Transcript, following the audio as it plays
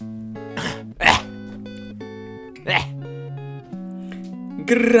All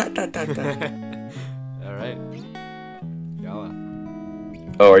right. Yalla.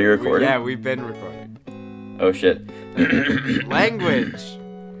 Oh, are you recording? Yeah, we've been recording. Oh, shit. Language.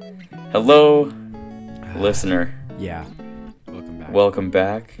 Hello, listener. Yeah. Welcome back. Welcome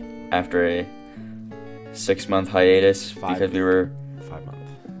back after a 6-month hiatus because we were 5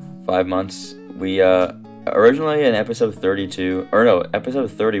 months. 5 months. We originally in episode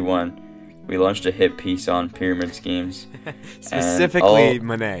 31, we launched a hit piece on pyramid schemes. Specifically,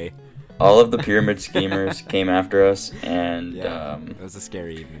 Monet. All of the pyramid schemers came after us, and it was a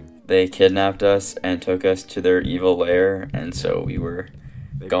scary evening. they kidnapped us and took us to their evil lair, and so we were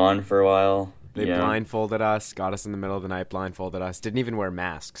gone for a while. They blindfolded us, got us in the middle of the night, blindfolded us, didn't even wear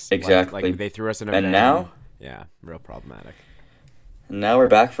masks. Exactly. Like they threw us in a And van. now? Yeah, real problematic. Now we're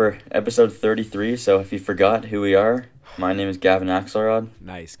back for episode 33, so if you forgot who we are, my name is Gavin Axelrod.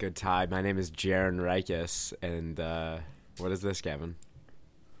 Nice, good time. My name is Jaron Reikus, and what is this, Gavin?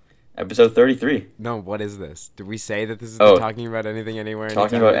 Episode 33. No, what is this? Did we say that this is Oh. talking about anything, anywhere?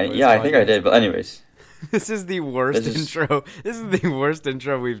 Talking anytime, about... anyplace Yeah, I think I podcast? did, but anyways. This is the worst This is- intro. This is the worst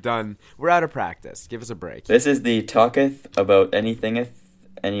intro we've done. We're out of practice. Give us a break. This is the talketh about anythingeth,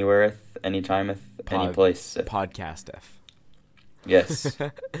 anywhereth, anytimeth, anyplaceth. Podcast F. Yes.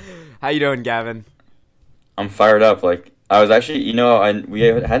 How you doing, Gavin? I'm fired up. Like, I was actually... we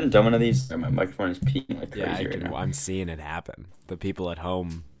hadn't done one of these... My microphone is peaking like crazy Yeah, right now. I'm seeing it happen. The people at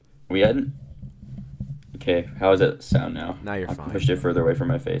home. We hadn't... Okay, how does it sound now? Now you're I fine. pushed it further away from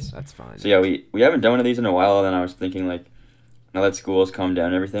my face. That's fine. So yeah, we haven't done one of these in a while, and then I was thinking, like, now that school has calmed down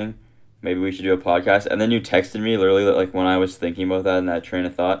and everything, maybe we should do a podcast. And then you texted me literally, like, when I was thinking about that and that train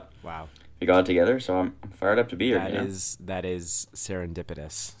of thought. Wow. We got it together, so I'm fired up to be here. That is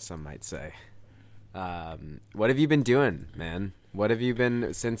serendipitous, some might say. What have you been doing, man? What have you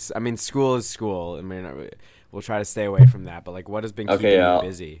been since? I mean, school is school, and we'll try to stay away from that. But like, what has been keeping you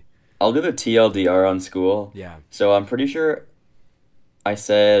busy? I'll do the TLDR on school. Yeah. So I'm pretty sure I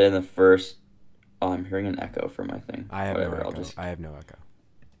said in the first... Oh, I'm hearing an echo from my thing. I have Whatever, no echo. I have no echo.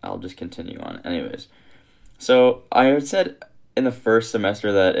 I'll just continue on. Anyways, so I had said in the first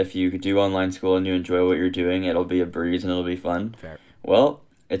semester that if you do online school and you enjoy what you're doing, it'll be a breeze and it'll be fun. Fair. Well,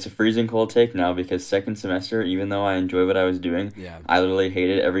 it's a freezing cold take now because second semester, even though I enjoy what I was doing, Yeah. I literally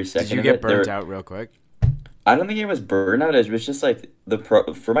hated every second Did you of get it. burnt out real quick? I don't think it was burnout. It was just like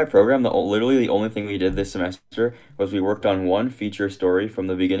for my program, literally the only thing we did this semester was we worked on one feature story from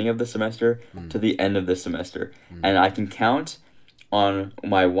the beginning of the semester to the end of the semester. And I can count on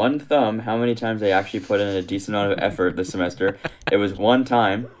my one thumb how many times I actually put in a decent amount of effort this semester. It was one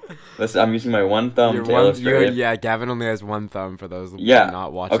time. I'm using my one thumb to illustrate it. Yeah, Gavin only has one thumb for those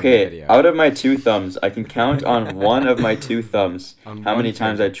not watching the Okay, video. out of my two thumbs, I can count on one of my two thumbs On how one many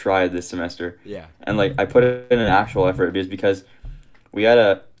times I finger. tried this semester. Yeah. And like I put in an actual effort because we had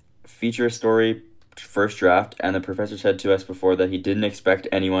a feature story first draft, and the professor said to us before that he didn't expect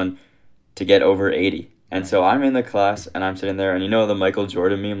anyone to get over 80. And so I'm in the class and I'm sitting there, and you know the Michael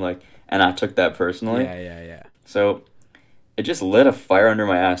Jordan meme, like, and I took that personally. Yeah. So it just lit a fire under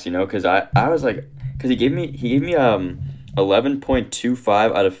my ass, because I was like, because he gave me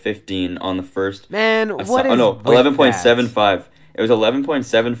 11.25 out of 15 on the first. Man, what is 11.75. It was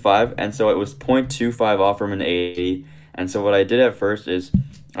 11.75, and so it was 0.25 off from an 80. And so what I did at first is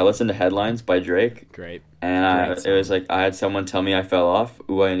I listened to Headlines by Drake. Great. And Great it was like I had someone tell me I fell off.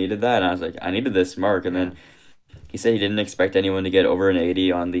 Ooh, I needed that. And I was like, I needed this mark. And then he said he didn't expect anyone to get over an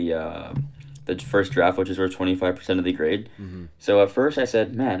 80 on the first draft, which is worth 25% of the grade. Mm-hmm. So at first I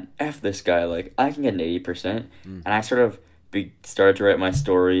said, man, F this guy. Like, I can get an 80%. And I sort of started to write my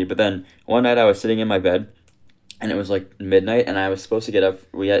story. But then one night I was sitting in my bed, and it was like midnight, and I was supposed to get up.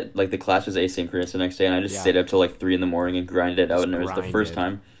 We had, like, the class was asynchronous the next day, and I just stayed up till like 3 in the morning and grinded it out. And it was the first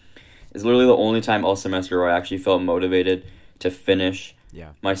time. It's literally the only time all semester where I actually felt motivated to finish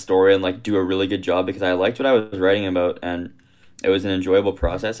my story and like do a really good job, because I liked what I was writing about and it was an enjoyable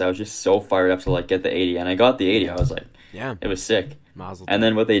process. I was just so fired up to like get the 80, and I got the 80. I was like, it was sick. Mazel And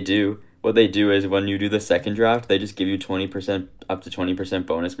then what they do is when you do the second draft, they just give you 20% up to 20%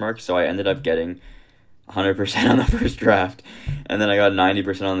 bonus marks. So I ended up getting 100% on the first draft, and then I got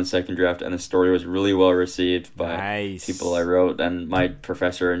 90% on the second draft, and the story was really well received by people I wrote, and my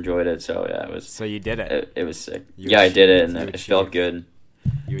professor enjoyed it. So yeah, it was. So you did it. It was sick. I did it, and it felt good.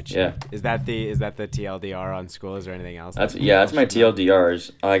 You achieved. Yeah. Is that the TLDR on school? Is there anything else? That's my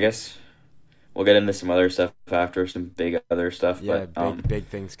TLDRs. I guess we'll get into some other stuff after, some big other stuff. Yeah, but big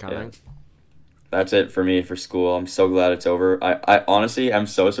things coming. Yeah. That's it for me for school. I'm so glad it's over. I honestly, I'm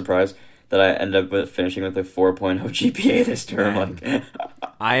so surprised that I end up with finishing with a 4.0 GPA this term. Like,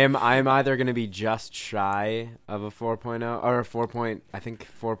 I'm either going to be just shy of a 4.0 or a 4 point. I think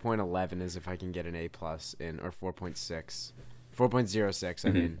 4.11 is if I can get an A plus in, or 4.6, 4.06. I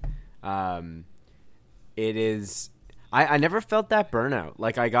mean, it is. I never felt that burnout.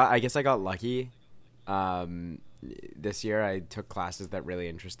 Like I guess I got lucky. This year I took classes that really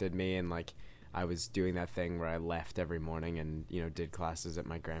interested me, and like I was doing that thing where I left every morning and did classes at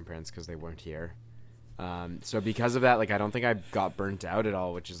my grandparents because they weren't here. So because of that, like I don't think I got burnt out at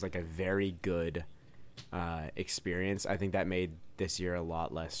all, which is like a very good experience. I think that made this year a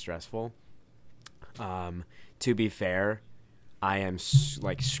lot less stressful. To be fair, I am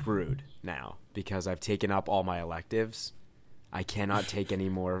like screwed now because I've taken up all my electives. I cannot take any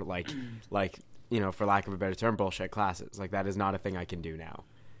more like for lack of a better term, bullshit classes. Like that is not a thing I can do now.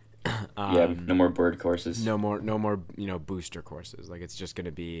 No more bird courses. No more booster courses. Like it's just going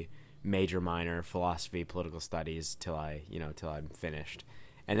to be major, minor, philosophy, political studies till I'm finished,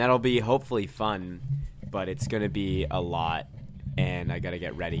 and that'll be hopefully fun, but it's going to be a lot, and I got to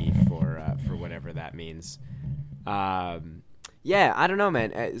get ready for whatever that means. Yeah, I don't know,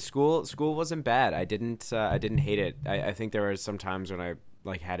 man. School wasn't bad. I didn't hate it. I think there were some times when I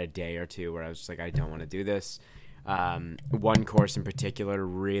like had a day or two where I was just like, I don't want to do this. One course in particular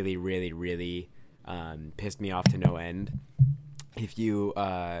really, really, really pissed me off to no end. If you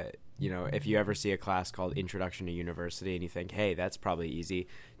ever see a class called Introduction to University and you think, hey, that's probably easy,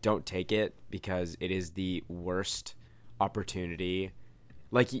 don't take it because it is the worst opportunity.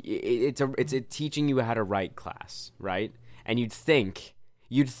 Like it's a teaching you how to write class, right? And you'd think,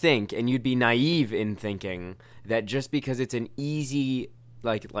 and you'd be naive in thinking that just because it's an easy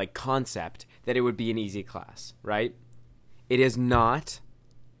like concept that it would be an easy class, right? It is not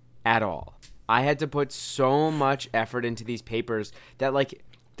at all. I had to put so much effort into these papers that like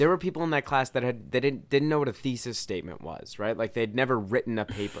there were people in that class that didn't know what a thesis statement was, right? Like they'd never written a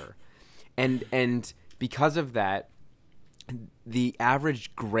paper. And because of that, the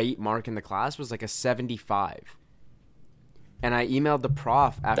average grade mark in the class was like a 75. And I emailed the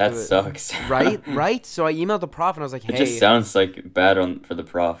prof after. That sucks. Right. So I emailed the prof and I was like, "Hey." It just sounds like bad for the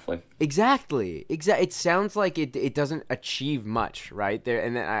prof. Like exactly. It sounds like it doesn't achieve much, right? There,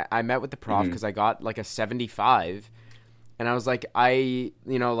 and then I met with the prof because I got like a 75, and I was like,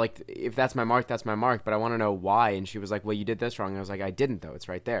 like if that's my mark, that's my mark, but I want to know why. And she was like, "Well, you did this wrong." And I was like, "I didn't though. It's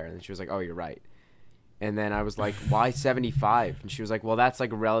right there." And she was like, "Oh, you're right." And then I was like, "Why 75?" And she was like, "Well, that's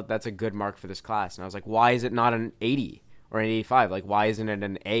like that's a good mark for this class." And I was like, "Why is it not an 80? Or an 85? Like, why isn't it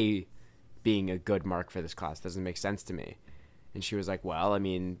an A being a good mark for this class? Doesn't make sense to me." And she was like, "Well, I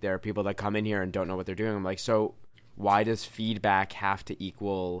mean, there are people that come in here and don't know what they're doing." I'm like, so why does feedback have to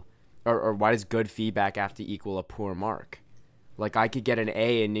equal, or why does good feedback have to equal a poor mark? Like, I could get an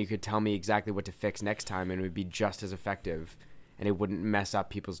A and you could tell me exactly what to fix next time and it would be just as effective and it wouldn't mess up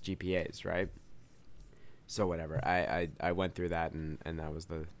people's GPAs, right? So whatever. I went through that and that was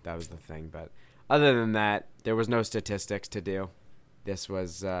the thing, but other than that, there was no statistics to do. This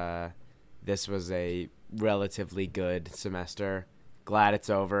was a relatively good semester. Glad it's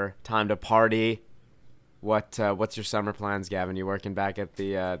over. Time to party. What's your summer plans, Gavin? You working back at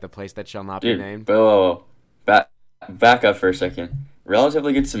the place that shall not be named? Whoa. Back up for a second.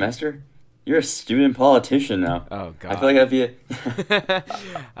 Relatively good semester? You're a student politician now. Oh God. I feel like I'd be a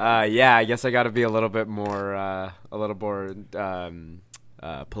yeah, I guess I got to be a little more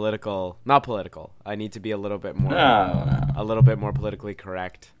political, not political. I need to be a little bit more, a little bit more politically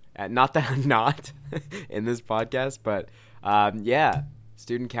correct. Not that I'm not in this podcast, but yeah,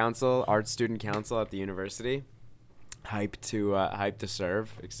 art student council at the university. Hyped to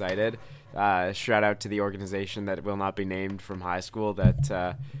serve. Excited. Shout out to the organization that will not be named from high school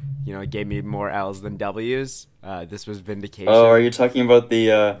that gave me more L's than W's. This was vindication. Oh, are you talking about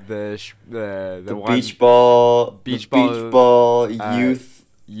the beach ball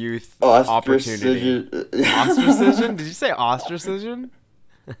youth opportunity? Ostracism? Did you say ostracism?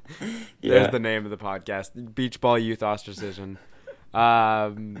 Yeah. There's the name of the podcast. Beach ball youth ostracism.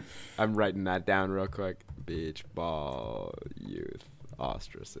 I'm writing that down real quick. Beach ball youth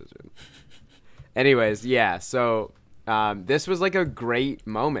ostracism. Anyways, yeah. So this was like a great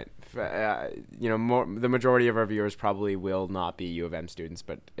moment. The majority of our viewers probably will not be U of M students,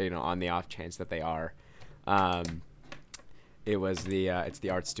 but on the off chance that they are, it's the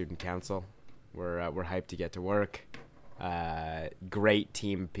Art Student Council. We're hyped to get to work. Great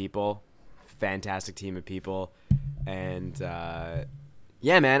team of people, fantastic team of people, and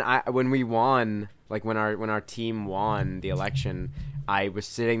yeah, man. When we won, like when our team won the election, I was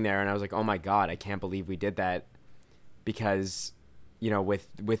sitting there and I was like, oh my God, I can't believe we did that, because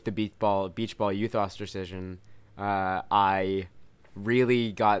with the beach ball youth ostracism, I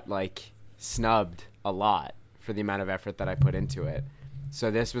really got like snubbed a lot for the amount of effort that I put into it.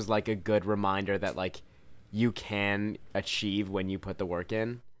 So this was like a good reminder that like you can achieve when you put the work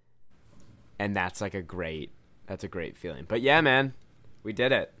in, and that's a great feeling. But yeah, man, we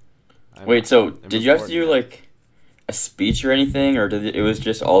did it. Wait, so did you have to do like a speech or anything, or it was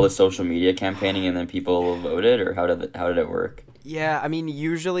just all the social media campaigning and then people voted, or how did it work? Yeah, I mean,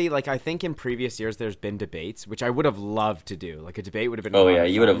 usually, like, I think in previous years there's been debates, which I would have loved to do. Like, a debate would have been. Oh yeah,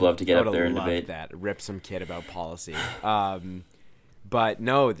 you would have loved to get up there and debate that, rip some kid about policy. But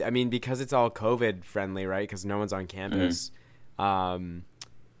no, I mean, because it's all COVID friendly, right? Because no one's on campus.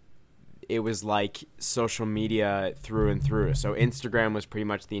 It was like social media through and through. So Instagram was pretty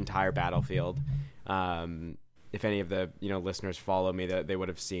much the entire battlefield. If any of the listeners follow me, that they would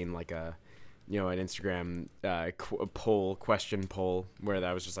have seen like an Instagram question poll where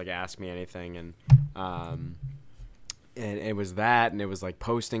that was just like ask me anything, and it was that, and it was like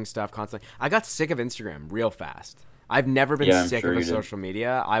posting stuff constantly. I got sick of Instagram real fast. I've never been sick of social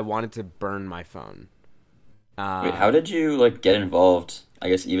media. I wanted to burn my phone. Wait, how did you like get involved? I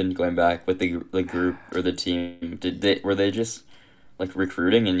guess even going back with the group or the team, were they just like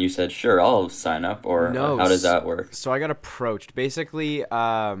recruiting and you said sure I'll sign up, or no, how does that work? So I got approached. Basically,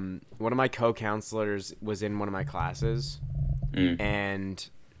 one of my co-counselors was in one of my classes, and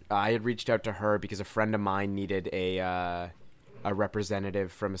I had reached out to her because a friend of mine needed a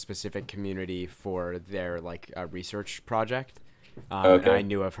representative from a specific community for their like research project. And I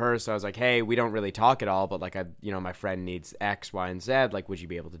knew of her, so I was like, hey, we don't really talk at all, but like my friend needs X, Y, and Z, like would you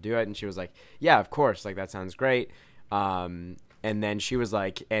be able to do it? And she was like, yeah, of course, like that sounds great. And then she was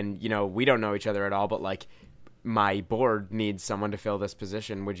like, and we don't know each other at all, but like my board needs someone to fill this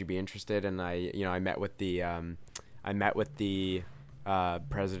position, would you be interested? And I met with the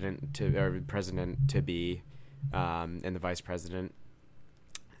president to be and the vice president,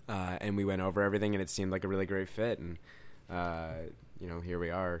 and we went over everything, and it seemed like a really great fit. And here we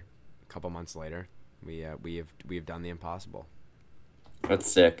are, a couple months later. We have done the impossible.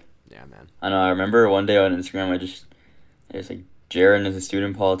 That's sick. Yeah, man. I know. I remember one day on Instagram, it's like Jaron is a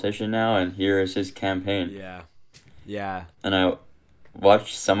student politician now, and here is his campaign. Yeah. And I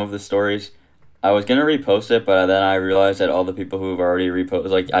watched some of the stories. I was gonna repost it, but then I realized that all the people who have already reposted,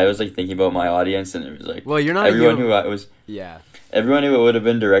 like I was like thinking about my audience, and it was like, well, you're not everyone who I was. Yeah. Everyone who it would have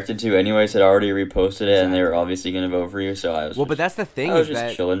been directed to anyways had already reposted it, and they were obviously going to vote for you, so I was but that's the thing, I was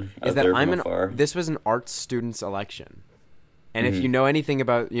just chilling out there from afar. This was an arts students election. And if you know anything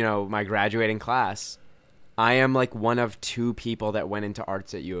about, my graduating class, I am like one of two people that went into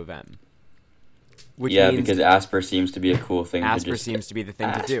arts at U of M. Because Asper seems to be a cool thing. Asper seems to be the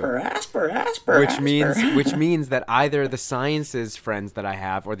thing to do. Asper. Which means that either the sciences friends that I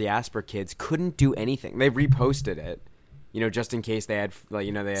have or the Asper kids couldn't do anything. They reposted it. Just in case they had,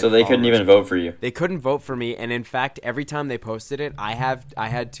 So they couldn't even vote for you. They couldn't vote for me, and in fact, every time they posted it, I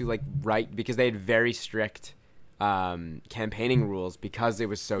had to write, because they had very strict campaigning rules because it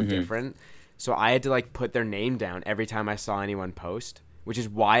was so different. So I had to put their name down every time I saw anyone post, which is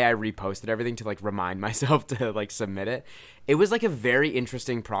why I reposted everything to remind myself to submit it. It was a very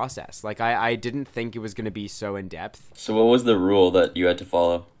interesting process. I didn't think it was going to be so in depth. So what was the rule that you had to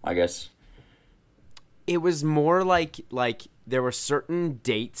follow? I guess. It was more like there were certain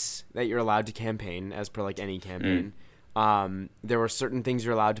dates that you're allowed to campaign as per any campaign. There were certain things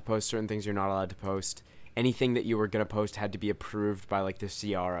you're allowed to post, certain things you're not allowed to post. Anything that you were going to post had to be approved by the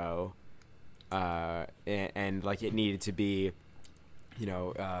CRO. And it needed to be,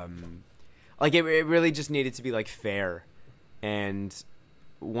 it really just needed to be fair. And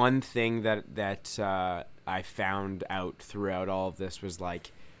one thing that I found out throughout all of this was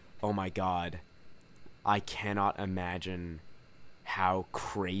oh my God, I cannot imagine how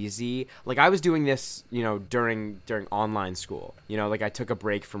crazy. I was doing this, during online school. I took a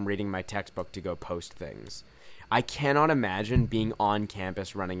break from reading my textbook to go post things. I cannot imagine being on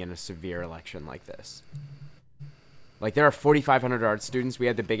campus running in a severe election like this. There are 4,500 arts students. We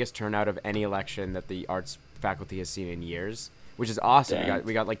had the biggest turnout of any election that the arts faculty has seen in years, which is awesome. Dang.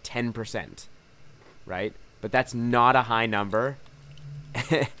 We got 10%, right? But that's not a high number.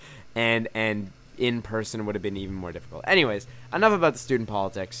 and in person would have been even more difficult. Anyways, enough about the student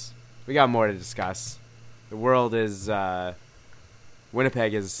politics. We got more to discuss. The world is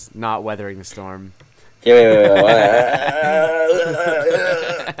Winnipeg is not weathering the storm. Okay,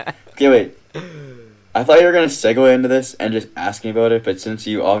 wait. I thought you were gonna segue into this and just ask me about it, but since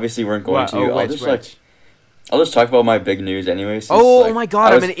you obviously weren't going to, I'll just talk about my big news anyway. Since, Oh my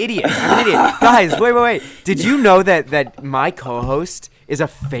god, I'm an idiot. Guys, wait. Did you know that my co-host is a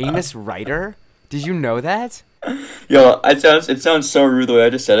famous writer? Did you know that? Yo, it sounds so rude the way I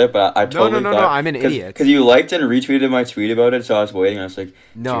just said it, but I totally No, thought... I'm an idiot. Because you liked and retweeted my tweet about it, so I was waiting. I was like,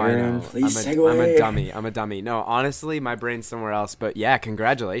 No, Jaron, I know. please segue. I'm a dummy. No, honestly, my brain's somewhere else. But yeah,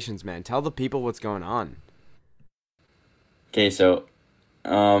 congratulations, man. Tell the people what's going on. Okay, so...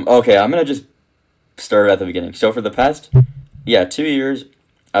 okay, I'm going to just start at the beginning. So for the past, 2 years,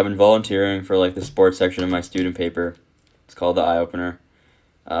 I've been volunteering for, like, the sports section of my student paper. It's called The Eye Opener.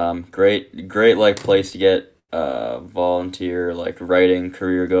 Great, like, place to get volunteer, like, writing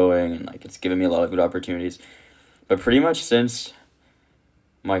career going, and, like, it's given me a lot of good opportunities. But pretty much since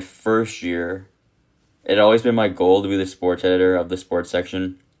my first year, it had always been my goal to be the sports editor of the sports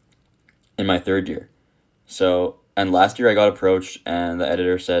section in my third year. So, and last year I got approached, and the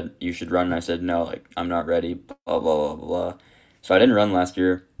editor said, you should run, and I said, no, like, I'm not ready, blah, blah, blah, blah. So I didn't run last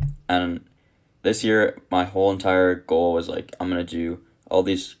year, and this year, my whole entire goal was, like, I'm going to do all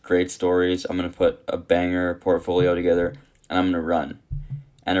these great stories, I'm going to put a banger portfolio together, and I'm going to run.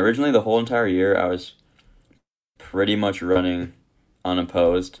 And originally, the whole entire year, I was pretty much running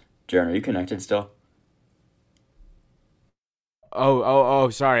unopposed. Jaron, are you connected still? Oh,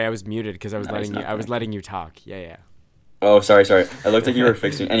 sorry, I was muted because I was letting you talk. Yeah. Oh, sorry. I looked like you were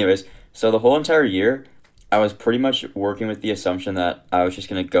fixing. Anyways, so the whole entire year, I was pretty much working with the assumption that I was just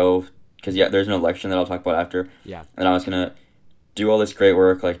going to go, because there's an election that I'll talk about after. Yeah. And I was going to do all this great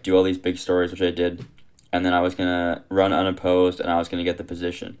work, like do all these big stories, which I did, and then I was going to run unopposed, and I was going to get the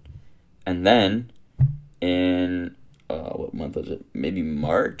position. And then in, what month was it? Maybe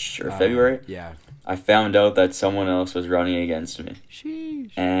March or February? Yeah. I found out that someone else was running against me.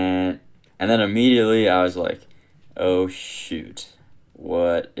 Sheesh. And then immediately I was like, oh shoot,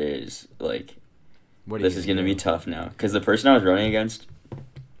 what is, like, this is going to be tough now. Because the person I was running against,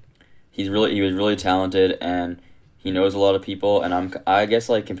 he was really talented, and he knows a lot of people, and I guess,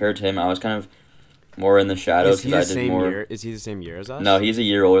 like, compared to him, I was kind of more in the shadows. Is he the same year as us? No, he's a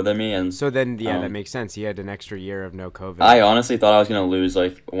year older than me, and so then that makes sense. He had an extra year of no COVID. I honestly thought I was gonna lose.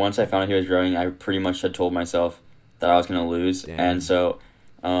 Like, once I found out he was running, I pretty much had told myself that I was gonna lose. Damn. And so,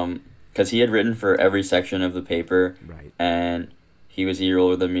 because he had written for every section of the paper, right, and he was a year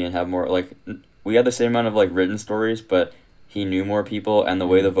older than me and had more, like, we had the same amount of, like, written stories, but he knew more people, and the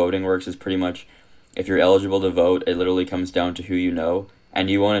way the voting works is pretty much, if you're eligible to vote, it literally comes down to who you know, and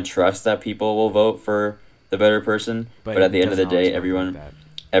you want to trust that people will vote for the better person, but at the end of the day, everyone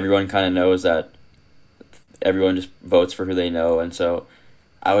kind of knows that everyone just votes for who they know, and so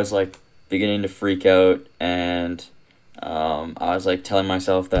I was, like, beginning to freak out, and I was, like, telling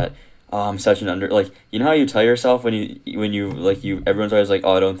myself that, oh, I'm such an like, you know how you tell yourself when you everyone's always like,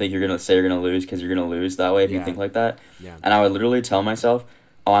 oh, I don't think you're gonna lose because you're gonna lose that way if you think like that. Yeah. And I would literally tell myself,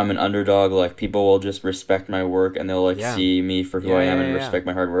 oh, I'm an underdog, like, people will just respect my work and they'll, like, see me for who I am and respect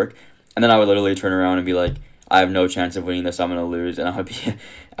my hard work. And then I would literally turn around and be like, I have no chance of winning this, I'm gonna lose. And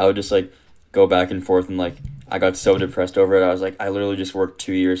I would just, like, go back and forth, and, like, I got so depressed over it. I was like, I literally just worked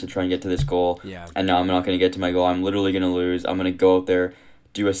 2 years to try and get to this goal, and now I'm not gonna get to my goal. I'm literally gonna lose. I'm gonna go out there,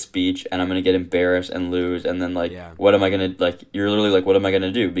 do a speech, and I'm gonna get embarrassed and lose, and then, like, what am I gonna, like, you're literally like, what am I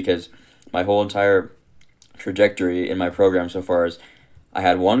gonna do? Because my whole entire trajectory in my program so far is, I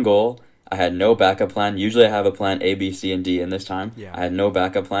had one goal, I had no backup plan. Usually I have a plan A, B, C, and D, and this time I had no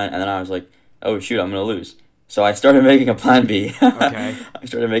backup plan, and then I was like, oh shoot, I'm gonna lose. So I started making a plan B. Okay. I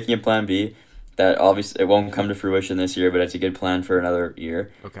started making a plan B that obviously it won't come to fruition this year, but it's a good plan for another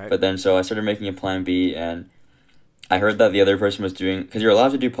year. Okay. But then so I started making a plan B, and I heard that the other person was doing, because you're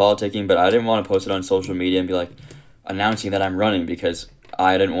allowed to do politicking, but I didn't want to post it on social media and be like, announcing that I'm running, because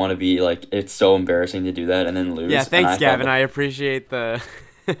I didn't want to be, like, it's so embarrassing to do that and then lose. Yeah, thanks, Gavin. I appreciate the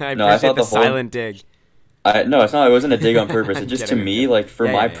the silent dig. No, it's not. It wasn't a dig on purpose. It just, to me, like, for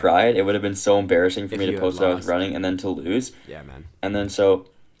my pride, it would have been so embarrassing for me to post that I was running and then to lose. Yeah, man. And then so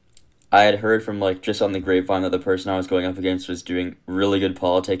I had heard from, like, just on the grapevine that the person I was going up against was doing really good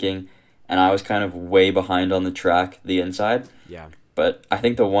politicking, and I was kind of way behind on the track, the inside. Yeah. But I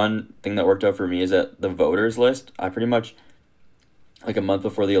think the one thing that worked out for me is that the voters list, I pretty much, like, a month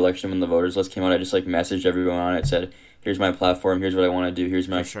before the election when the voters list came out, I just, like, messaged everyone on it, said, here's my platform, here's what I want to do, here's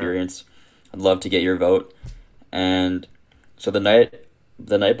my experience. I'd love to get your vote. And so the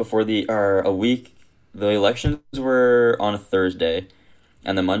night before a week, the elections were on a Thursday,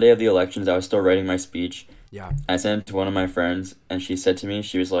 and the Monday of the elections, I was still writing my speech. Yeah. I sent it to one of my friends, and she said to me,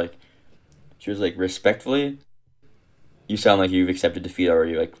 she was like, respectfully, you sound like you've accepted defeat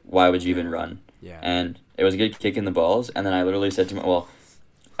already. Like, why would you even run? Yeah. And it was a good kick in the balls. And then I literally said to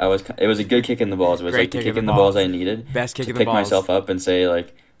It was a good kick in the balls. It was Great like the kick kick in in the the balls balls. I needed Best kick to in the pick balls. myself up and say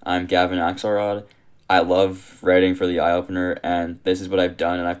like, I'm Gavin Axelrod. I love writing for the Eye Opener, and this is what I've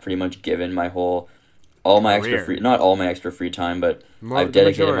done, and I've pretty much given my Career. not all my extra free time, but I've The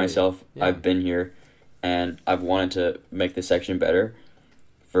dedicated majority. myself. Yeah. I've been here, and I've wanted to make this section better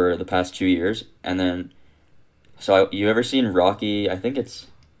for the past 2 years, and then, you ever seen Rocky? I think it's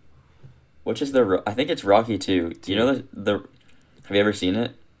Rocky 2. Do you know have you ever seen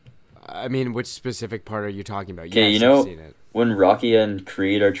it? I mean, which specific part are you talking about? Okay, Yes, you know I've seen it. when Rocky and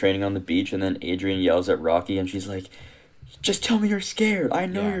Creed are training on the beach, and then Adrian yells at Rocky, and she's like, "Just tell me you're scared. I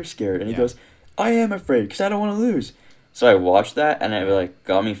know Yeah. you're scared." And he Yeah. goes, "I am afraid because I don't want to lose." So I watched that, and it like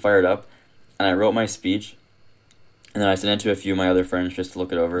got me fired up, and I wrote my speech, and then I sent it to a few of my other friends just to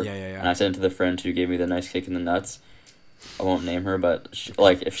look it over. Yeah, yeah, yeah. And I sent it to the friend who gave me the nice kick in the nuts. I won't name her, but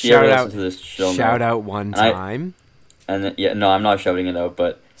if she Shout ever out- listens to this, she'll Shout know. out one And I- time. And then, yeah, no, I'm not shouting it out,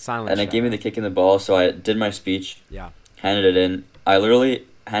 but Silent. and it gave me the kick in the ball, so I did my speech. Yeah. Handed it in. I literally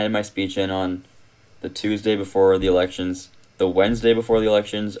handed my speech in on the Tuesday before the elections. The Wednesday before the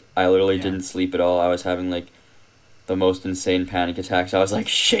elections, I literally Yeah. didn't sleep at all. I was having like the most insane panic attacks. I was like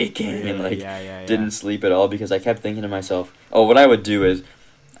shaking and like yeah. didn't sleep at all because I kept thinking to myself, oh, what I would do is,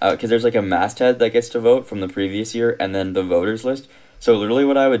 because there's like a masthead that gets to vote from the previous year and then the voters list. So literally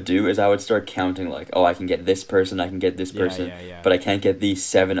what I would do is I would start counting like, oh, I can get this person, I can get this person, Yeah. but I can't get these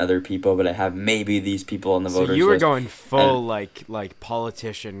 7 other people, but I have maybe these people on the So voters you were list. going full like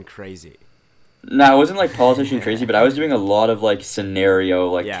politician crazy. No, I wasn't like politician crazy, but I was doing a lot of like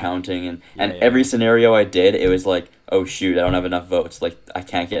scenario Yeah. counting and Yeah. every scenario I did, it was like, oh shoot, I don't have enough votes. Like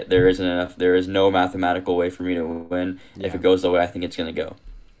there is no mathematical way for me to win. If Yeah. it goes the way I think it's gonna go.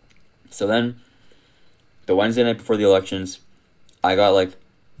 So then the Wednesday night before the elections, I got like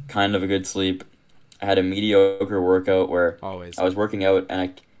kind of a good sleep. I had a mediocre workout where Always. I was working out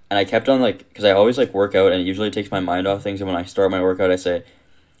and I kept on like, because I always like work out and it usually takes my mind off things, and when I start my workout I say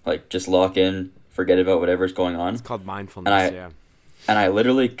like just lock in, forget about whatever's going on. It's called mindfulness. And Yeah. And I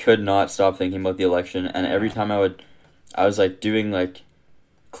literally could not stop thinking about the election, and every time I was like doing like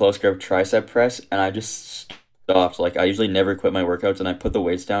close grip tricep press, and I just stopped. Like I usually never quit my workouts, and I put the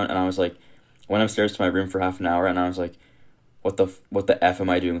weights down, and I was like, went upstairs to my room for half an hour, and I was like, what the F am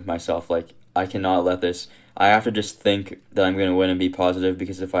I doing with myself? Like I cannot let this. I have to just think that I'm gonna win and be positive,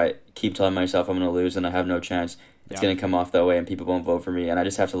 because if I keep telling myself I'm gonna lose, then I have no chance. It's Yeah. gonna come off that way, and people won't vote for me, and I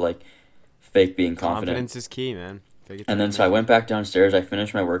just have to like fake being confident. Confidence is key, man. And then so I went back downstairs, I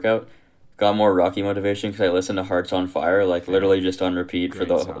finished my workout, got more Rocky motivation because I listened to Hearts on Fire, like literally just on repeat for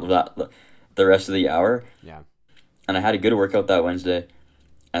Great song. the rest of the hour. Yeah. And I had a good workout that Wednesday.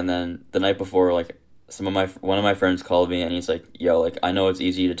 And then the night before, like one of my friends called me and he's like, yo, like I know it's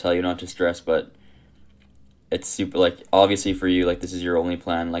easy to tell you not to stress, but it's super, like obviously for you, like this is your only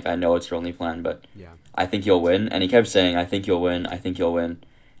plan. Like I know it's your only plan, but Yeah. I think you'll win. And he kept saying, I think you'll win, I think you'll win.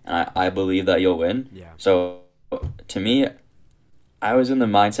 And I believe that you'll win. Yeah. So to me, I was in the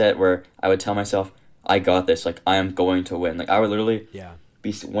mindset where I would tell myself, I got this, like I am going to win. Like I would literally Yeah.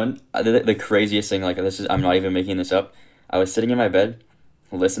 be the craziest thing, like I'm not even making this up. I was sitting in my bed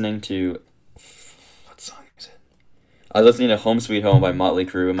listening to, what song is it? I was listening to Home Sweet Home by Motley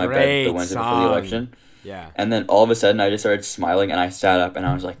Crue in my bed Great the Wednesday before song. the election. Yeah. And then all of a sudden I just started smiling and I sat up and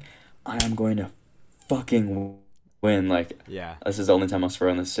I was like, I am going to fucking win. Like Yeah. this is the only time I'll swear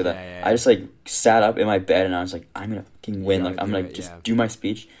on this, say that. Yeah. I just like sat up in my bed and I was like, I'm gonna fucking win. You Like gotta I'm do gonna it, just yeah. do my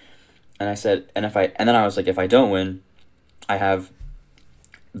speech. And I said, and then I was like, if I don't win, I have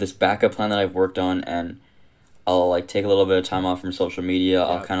this backup plan that I've worked on, and I'll like take a little bit of time off from social media.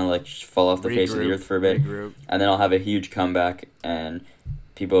 I'll Yep. kind of like fall off the face of the Regroup, earth for a bit, regroup. and then I'll have a huge comeback, and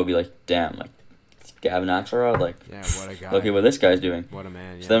people will be like, damn, like Gavin Axelrod, like Yeah, what a guy. look at what this guy's doing. What a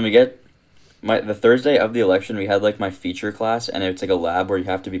man. Yeah. So then we get the Thursday of the election, we had like my feature class, and it's like a lab where you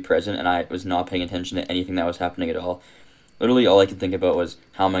have to be present, and I was not paying attention to anything that was happening at all. Literally all I could think about was,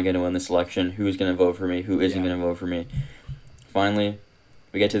 how am I going to win this election? Who's going to vote for me? Who isn't Yeah. going to vote for me? Finally,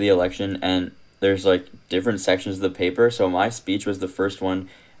 we get to the election, and there's like different sections of the paper, so my speech was the first one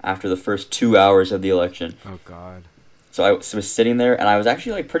after the first 2 hours of the election. Oh God. So I was sitting there, and I was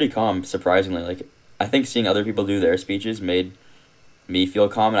actually like pretty calm, surprisingly. Like I think seeing other people do their speeches made me feel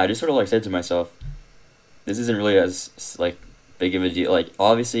calm, and I just sort of like said to myself, this isn't really as like big of a deal. Like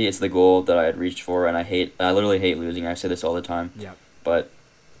obviously it's the goal that I had reached for, and I literally hate losing. I say this all the time. Yeah. But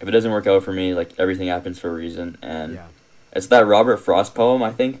if it doesn't work out for me, like everything happens for a reason, and Yeah. it's that Robert Frost poem,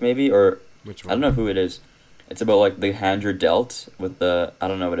 I think maybe, or Which I one? don't know who it is. It's about like the hand you're dealt with the, I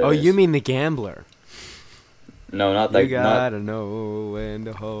don't know what it is. Oh, you mean the gambler? No, not that. You Not, gotta know when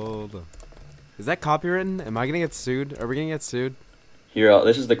to hold 'em. Is that copywritten? Am I gonna get sued? Are we gonna get sued? Here,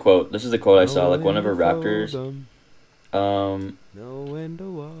 this is the quote. This is the quote I saw. Know Like one when of our to Raptors. fold 'em, Um, know when to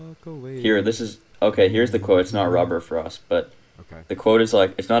walk away. here, this is okay. Here's the quote. It's not Robert Frost, but Okay. the quote is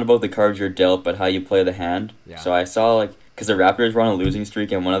like, "It's not about the cards you're dealt, but how you play the hand." Yeah. So I saw like, because the Raptors were on a losing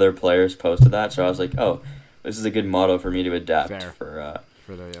streak, and one of their players posted that. So I was like, "Oh, this is a good motto for me to adapt Fair.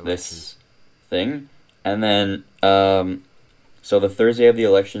 For the elections. this thing." And then, so the Thursday of the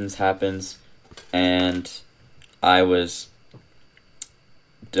elections happens, and I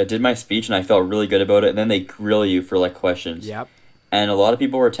did my speech and I felt really good about it. And then they grill you for like questions. Yep. And a lot of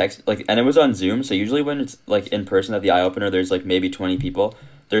people were texting, like, and it was on Zoom. So usually when it's like in person at the eye opener, there's like maybe 20 people.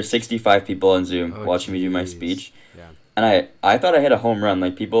 There's 65 people on Zoom Oh, watching me do my jeez. speech. Yeah. And I thought I hit a home run.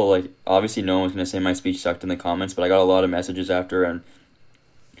 Like people, like, obviously no one was gonna say my speech sucked in the comments, but I got a lot of messages after. And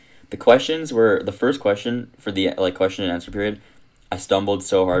the questions were, the first question for the like question and answer period, I stumbled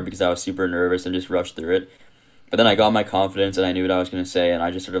so hard because I was super nervous and just rushed through it. But then I got my confidence and I knew what I was going to say, and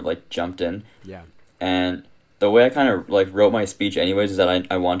I just sort of like jumped in. Yeah. And the way I kind of like wrote my speech anyways is that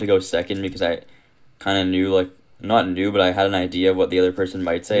I wanted to go second because I kind of knew, like, not knew, but I had an idea of what the other person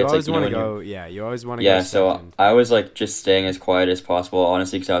might say. You It's always like, want to when go. Yeah. You always want to yeah, go. so second. I was like just staying as quiet as possible,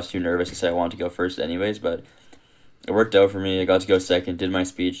 honestly, because I was too nervous to say I wanted to go first anyways, but it worked out for me. I got to go second, did my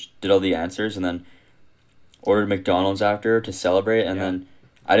speech, did all the answers, and then ordered McDonald's after to celebrate, and Yeah. then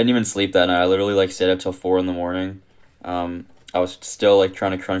I didn't even sleep that night. I literally like stayed up till 4 a.m. I was still like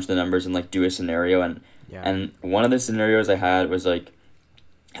trying to crunch the numbers and like do a scenario, and Yeah. and one of the scenarios I had was like,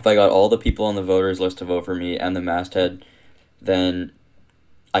 if I got all the people on the voters list to vote for me and the masthead, then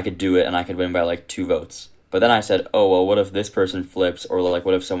I could do it and I could win by like 2 votes. But then I said, oh well, what if this person flips, or like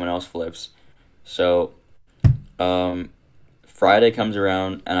what if someone else flips? So, Friday comes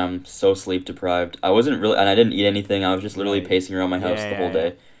around and I'm so sleep deprived. I wasn't really, and I didn't eat anything. I was just literally Right. pacing around my house Yeah, the whole yeah,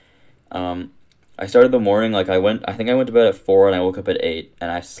 day. I started the morning, like I think I went to bed at 4 and I woke up at 8 and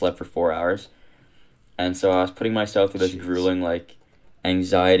I slept for 4 hours. And so I was putting myself through this Jeez. grueling, like,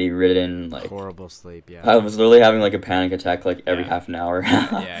 anxiety-ridden, like, Horrible sleep. Yeah. I was literally having like a panic attack like every Yeah. half an hour.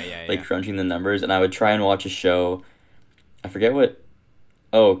 Yeah. Like crunching the numbers, and I would try and watch a show. I forget what.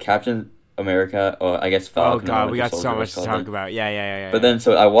 Oh, Captain America. Oh, I guess Oh Falcon. or God, Winter we got Soldier so was much to called talk then. about. Yeah. But then,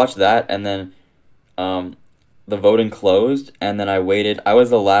 so I watched that, and then, the voting closed, and then I waited. I was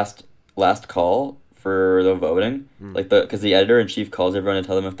the last call for the voting, like because the editor in chief calls everyone to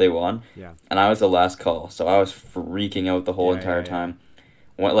tell them if they won. Yeah. And I was the last call, so I was freaking out the whole entire Yeah. time.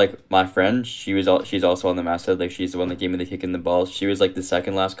 Like my friend, she's also on the masthead. Like she's the one that gave me the kick in the balls. She was like the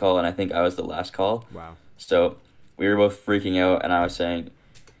second last call, and I think I was the last call. Wow. So we were both freaking out, and I was saying,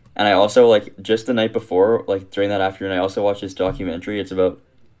 and I also like just the night before, like during that afternoon, I also watched this documentary. It's about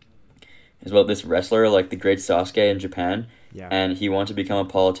this wrestler, like the Great Sasuke in Japan, Yeah. and he wanted to become a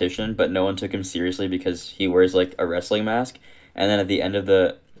politician, but no one took him seriously because he wears like a wrestling mask. And then at the end of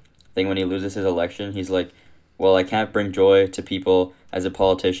the thing, when he loses his election, he's like, well, I can't bring joy to people as a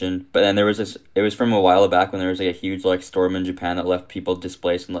politician. But then there was this, it was from a while back when there was like a huge like storm in Japan that left people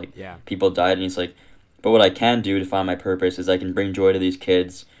displaced and like Yeah. people died. And he's like, but what I can do to find my purpose is I can bring joy to these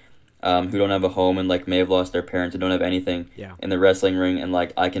kids who don't have a home and like may have lost their parents and don't have anything Yeah. in the wrestling ring, and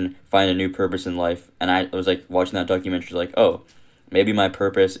like I can find a new purpose in life. And I was like watching that documentary, like, oh, maybe my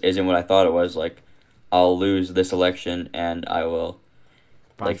purpose isn't what I thought it was. Like, I'll lose this election and I will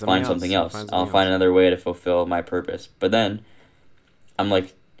find something else. I'll find another way to fulfill my purpose. But then I'm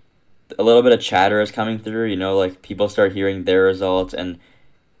like, a little bit of chatter is coming through, you know, like people start hearing their results, and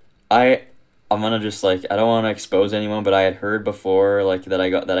I'm gonna just like, I don't want to expose anyone, but I had heard before like that I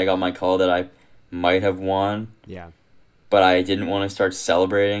got my call that I might have won, Yeah. but I didn't want to start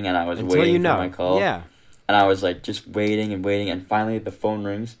celebrating, and I was Until waiting you know. for my call. Yeah. And I was like just waiting, and finally the phone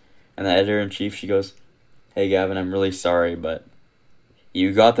rings, and the editor in chief, she goes, "Hey Gavin, I'm really sorry, but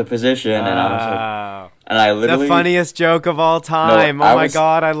you got the position." And I was like, Wow. and I literally The funniest joke of all time. I Oh my was-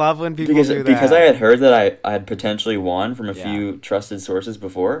 God, I love when people do that. because I had heard that I had potentially won from a Yeah. few trusted sources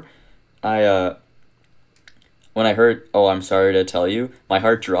before. When I heard, "Oh, I'm sorry to tell you," my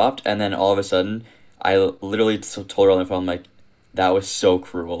heart dropped, and then all of a sudden, I literally told her on the phone, like, "That was so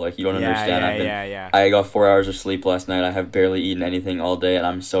cruel. Like, you don't understand. Yeah. I got 4 hours of sleep last night. I have barely eaten anything all day, and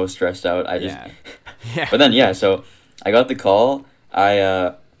I'm so stressed out. I just." Yeah. But then so I got the call.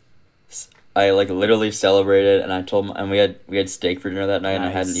 I like literally celebrated, and I told and we had steak for dinner that night, and I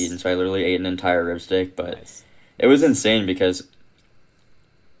hadn't Nice. eaten, so I literally ate an entire rib steak. But Nice. it was insane because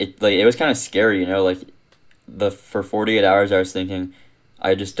it was kind of scary, you know, like for 48 hours I was thinking I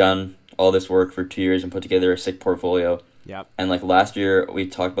had just done all this work for 2 years and put together a sick portfolio. Yep. And like last year, we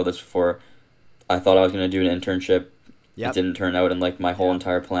talked about this before, I thought I was going to do an internship. Yep. It didn't turn out, and like my whole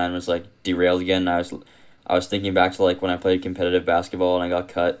entire plan was like derailed again. And I was thinking back to like when I played competitive basketball and I got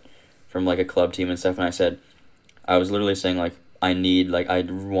cut from like a club team and stuff, and I was literally saying like I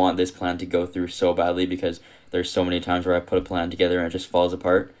want this plan to go through so badly because there's so many times where I put a plan together and it just falls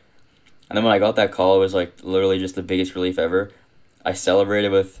apart. And then when I got that call, it was like literally just the biggest relief ever. I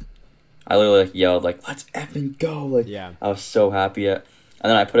literally like yelled like, "Let's effing go!" Like, Yeah. I was so happy. And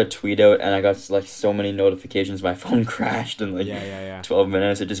then I put a tweet out, and I got like so many notifications. My phone crashed in like Yeah. 12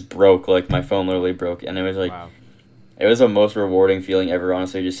 minutes. It just broke. Like my phone literally broke, and it was like Wow. it was the most rewarding feeling ever.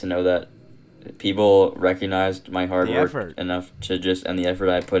 Honestly, just to know that people recognized my hard The work effort. enough to just and the effort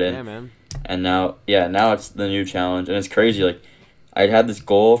I put in. Yeah, man. And now it's the new challenge, and it's crazy. Like I'd had this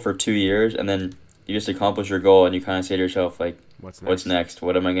goal for 2 years, and then you just accomplish your goal, and you kind of say to yourself like, What's next? "What's next?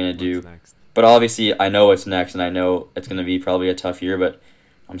 What am I gonna do?" What's next? But obviously, I know what's next, and I know it's gonna be probably a tough year. But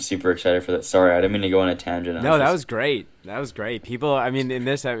I'm super excited for that. Sorry, I didn't mean to go on a tangent. No, that was great. That was great. People, I mean, in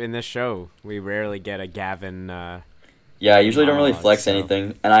this show, we rarely get a Gavin. Yeah, I usually don't really monologue, flex so-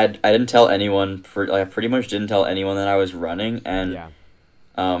 anything, and I didn't tell anyone. I pretty much didn't tell anyone that I was running, and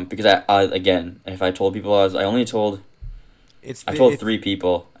Yeah. because I again, if I told people I only told I told 3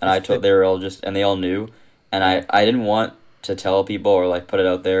 people, and they were all just, and they all knew, and I didn't want to tell people or like put it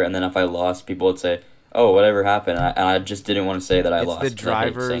out there, and then if I lost, people would say, "Oh, whatever happened?" And I just didn't want to say that I lost. It's the 'cause I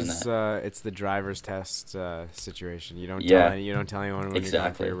hate saying driver's. that. It's the driver's test situation. You don't Yeah. tell you don't tell anyone when you're going for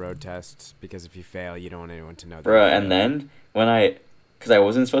Exactly. your road test because if you fail, you don't want anyone to know. That Bruh, you and failed. then when because I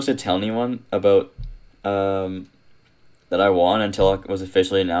wasn't supposed to tell anyone about that I won until it was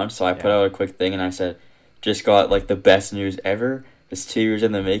officially announced, so I put Yeah. out a quick thing and I said, "Just got like the best news ever. It's 2 years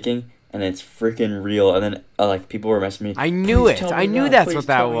in the making, and it's freaking real." And then like people were messaging me. I knew "Please it. tell me I knew now, that's please what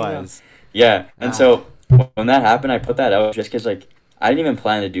that tell me now." was. Yeah, and Ah. so when that happened, I put that out just because like I didn't even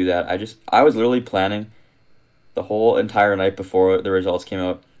plan to do that. I was literally planning the whole entire night before the results came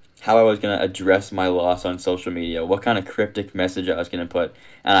out how I was gonna address my loss on social media, what kind of cryptic message I was gonna put,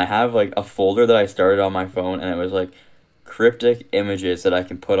 and I have like a folder that I started on my phone, and it was like cryptic images that I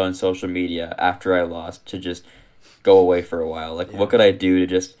can put on social media after I lost to just go away for a while. Like, Yeah. what could I do to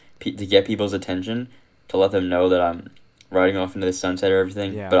just to get people's attention, to let them know that I'm riding off into the sunset or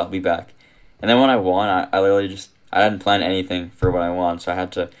everything, Yeah. but I'll be back. And then when I won, I literally just I hadn't planned anything for what I won, so I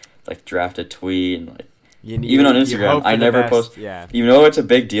had to like draft a tweet and like. Even on Instagram, hope for I the never best. post. Yeah. You know it's a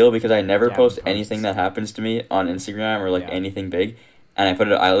big deal because I never Gavin post posts. anything that happens to me on Instagram or like Yeah. anything big, and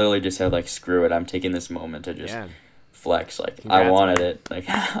I literally just said like screw it, I'm taking this moment to just Yeah. flex. Like Congrats, I wanted man. it. Like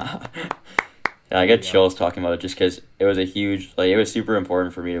yeah, I get Yeah. chills talking about it just because it was it was super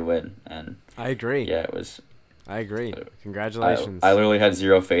important for me to win, and I agree. yeah, it was. I agree. Congratulations. I literally had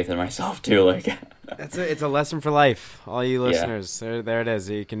zero faith in myself too. Like It's a lesson for life. All you Yeah. listeners, there it is.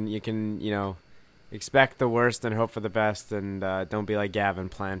 You can expect the worst and hope for the best, and don't be like Gavin.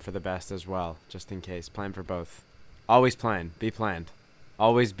 Plan for the best as well, just in case. Plan for both. Always plan. Be planned.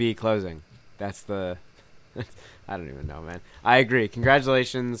 Always be closing. That's the. I don't even know, man. I agree.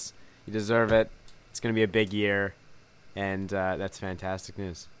 Congratulations. You deserve it. It's gonna be a big year, and that's fantastic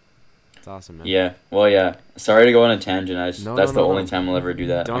news. It's awesome, man. yeah, well, yeah. Sorry to go on a tangent. No, that's no, the no, only no. time I'll ever do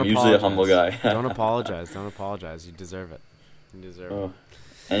that. Don't I'm usually a humble guy. apologize. Don't apologize. Don't apologize. You deserve it. You deserve it. Oh.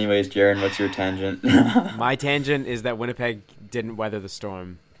 Anyways, Jaron, what's your tangent? My tangent is that Winnipeg didn't weather the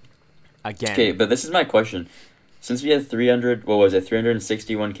storm again. Okay, but this is my question. Since we had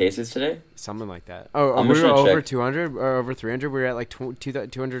 361 cases today? Something like that. Oh, I'm we just were gonna over check. 200 or over 300. We were at like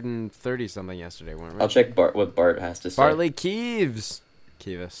 230 something yesterday, weren't we? I'll check what Bart has to say. Bartley Keeves.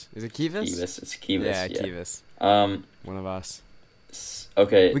 Kivas. Is it Kivas? Kivas. It's Kivas. Yeah, Yeah. Kivas. One of us.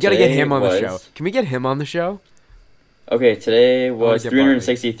 Okay. We got to get today him on the was- show. Can we get him on the show? Okay, today was get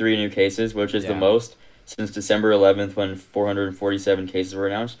 363 new cases, which is the Yeah. most since December 11th when 447 cases were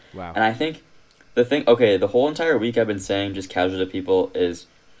announced. Wow. And I think the whole entire week I've been saying just casual to people is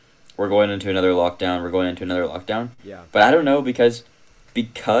we're going into another lockdown. Yeah. But I don't know because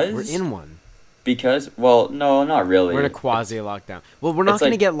We're in one. well, no, not really. We're in a quasi lockdown. Well, we're not it's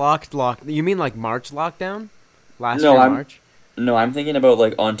going to like- get locked. You mean like March lockdown? Last No, year I'm- March? No, I'm thinking about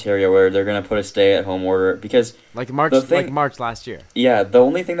like Ontario where they're gonna put a stay-at-home order because Like March the thing- like March last year. yeah, the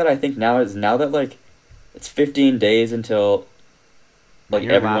only thing that I think now that like it's 15 days until like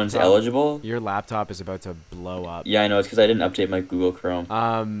Your everyone's laptop- eligible. Your laptop is about to blow up. Yeah, I know it's because I didn't update my Google Chrome.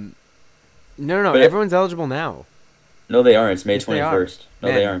 No, But everyone's eligible now. No, they aren't. It's May Yes, they are. 21st.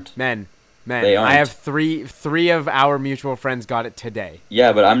 No, they aren't. Men. They aren't. I have three of our mutual friends got it today.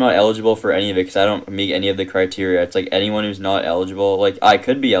 Yeah, but I'm not eligible for any of it because I don't meet any of the criteria. It's like anyone who's not eligible. Like I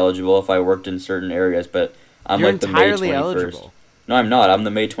could be eligible if I worked in certain areas, but I'm You're like the May 21st. entirely eligible. No, I'm not. I'm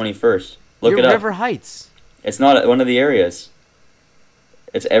the May 21st. Look You're it up. River Heights. It's not one of the areas.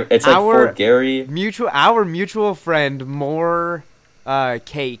 It's like Fort Gary. Our mutual friend, More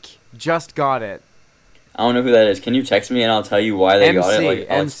Cake, just got it. I don't know who that is. Can you text me and I'll tell you why they got it?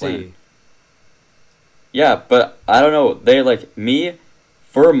 Like, I'll explain. Yeah, but I don't know. They like me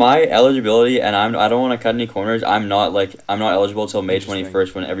for my eligibility, and I don't want to cut any corners. I'm not eligible till May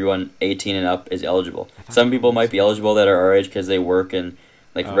 21st when everyone 18 and up is eligible. Some people might be eligible that are our age because they work in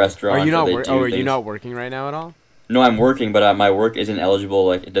like restaurants. Are you not? Are you not working right now at all? No, I'm working, but my work isn't eligible.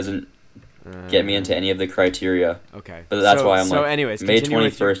 Like, it doesn't get me into any of the criteria. Okay. But that's why I'm so anyways, May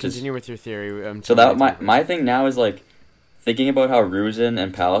 21st is... Continue with your theory. So that my thing now is, like, thinking about how Ruzin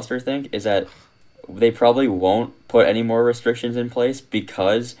and Pallister think is that they probably won't put any more restrictions in place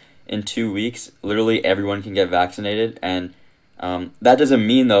because in 2 weeks, literally everyone can get vaccinated. And that doesn't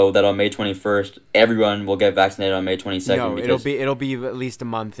mean, though, that on May 21st, everyone will get vaccinated on May 22nd. No, it'll be at least a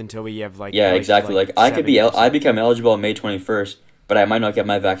month until we have, like... Yeah, exactly. Like I become eligible on May 21st, but I might not get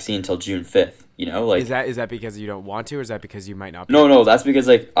my vaccine until June 5th, you know? Like, is that because you don't want to, or is that because you might not be No, that's because,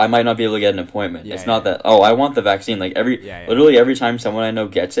 like, I might not be able to get an appointment. It's not that, I want the vaccine. Like, literally every time someone I know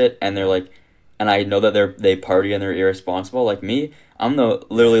gets it, and they're like, and I know that they party and they're irresponsible, like me, I'm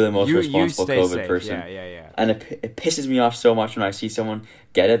literally the most responsible COVID person. Yeah. And it pisses me off so much when I see someone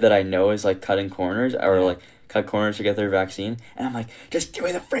get it that I know is, like, cutting corners, or, like, cut corners to get their vaccine, and I'm like, just give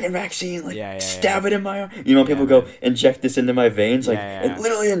me the freaking vaccine, like, stab it in my arm. You know, people go, inject this into my veins, like, it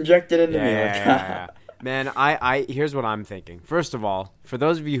literally injected into me. Man, I here's what I'm thinking. First of all, for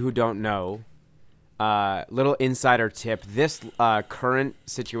those of you who don't know, little insider tip, this current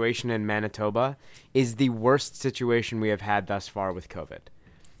situation in Manitoba is the worst situation we have had thus far with COVID.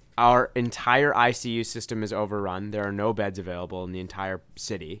 Our entire ICU system is overrun. There are no beds available in the entire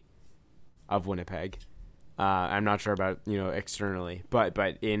city of Winnipeg. I'm not sure about, externally, but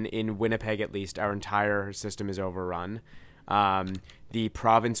in Winnipeg at least, our entire system is overrun. The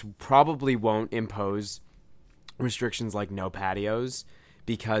province probably won't impose restrictions like no patios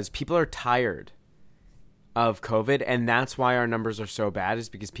because people are tired of COVID, and that's why our numbers are so bad, is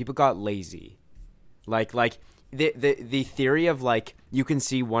because people got lazy. Like the theory of, like, you can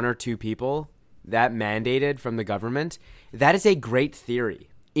see one or two people that mandated from the government, that is a great theory,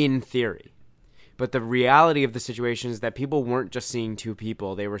 in theory. But the reality of the situation is that people weren't just seeing 2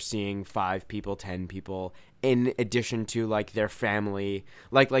 people. They were seeing 5 people, 10 people, in addition to, like, their family.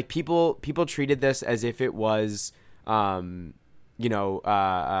 Like people treated this as if it was, this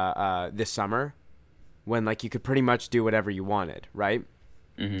summer when, like, you could pretty much do whatever you wanted, right?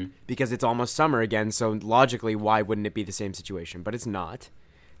 Mm-hmm. Because it's almost summer again, so logically, why wouldn't it be the same situation? But it's not.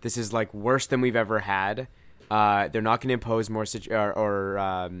 This is, like, worse than we've ever had. They're not going to impose more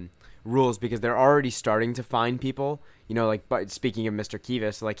rules because they're already starting to fine people. But speaking of Mr.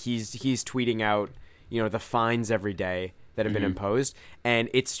 Kivas, like, he's tweeting out, the fines every day that have been imposed, and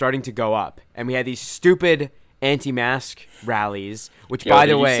it's starting to go up. And we had these stupid anti-mask rallies, which, by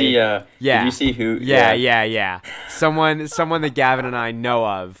the way, did you see who? Yeah. Someone that Gavin and I know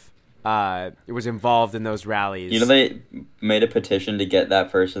of was involved in those rallies. They made a petition to get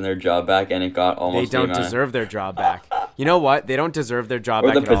that person their job back, and it got almost. They don't deserve their job back. You know what? They don't deserve their job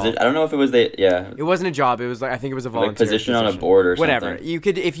back at all. I don't know if it was It wasn't a job. It was I think it was a volunteer position on a board or whatever. Something. You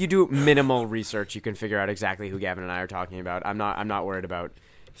could, if you do minimal research, you can figure out exactly who Gavin and I are talking about. I'm not worried about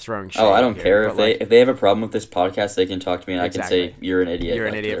throwing shade. I don't care if they have a problem with this podcast, they can talk to me and exactly. I can say you're an idiot. You're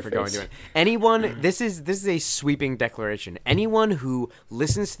an idiot for going to it. Anyone, this is a sweeping declaration. Anyone who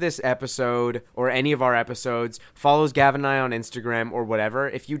listens to this episode or any of our episodes, follows Gavin and I on Instagram or whatever,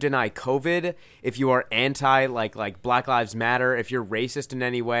 if you deny COVID, if you are anti like Black Lives Matter, if you're racist in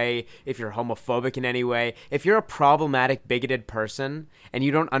any way, if you're homophobic in any way, if you're a problematic, bigoted person and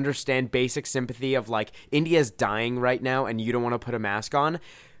you don't understand basic sympathy of, like, India's dying right now and you don't want to put a mask on,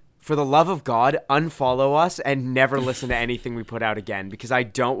 for the love of God, unfollow us and never listen to anything we put out again, because I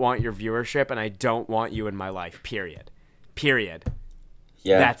don't want your viewership and I don't want you in my life. Period.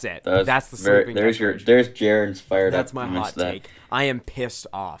 Yeah, that's it. That's the sleeping declaration. There's Jaren's fired That's up. my hot take. I am pissed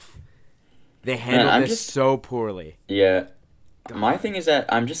off. They handled this so poorly. Yeah. God. My thing is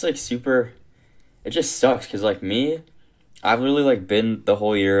that I'm just, like, super... It just sucks, because, like, me... I've literally, like, been the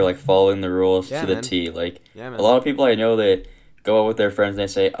whole year, like, following the rules to the T. Like, a lot of people I know that go out with their friends and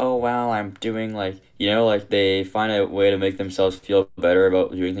they say, oh, wow, I'm doing, like, like, they find a way to make themselves feel better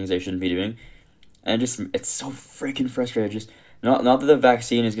about doing things they shouldn't be doing. And it's so freaking frustrating. Just, not that the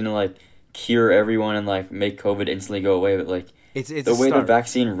vaccine is going to, like, cure everyone and, like, make COVID instantly go away, but, like, it's the way the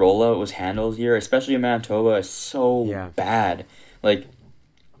vaccine rollout was handled here, especially in Manitoba, is so bad. Like,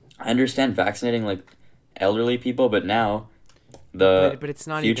 I understand vaccinating, like, elderly people, but now the but it's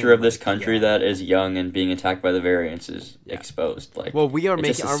not future even, of this like, country yeah. that is young and being attacked by the variants is Yeah. exposed. Like, Well, we are it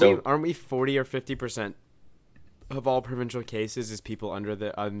just making is so- aren't we 40 or 50% of all provincial cases is people under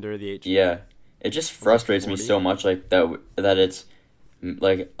the age? Yeah, it just frustrates me 40? so much, like that it's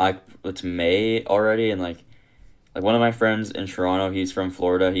like it's May already, and like one of my friends in Toronto, he's from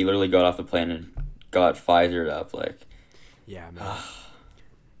Florida. He literally got off the plane and got Pfizered up. Like, Yeah, man.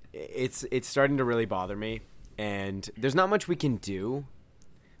 It's starting to really bother me, and there's not much we can do.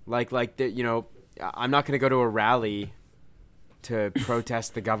 I'm not going to go to a rally to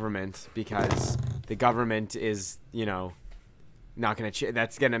protest the government because the government is, not going to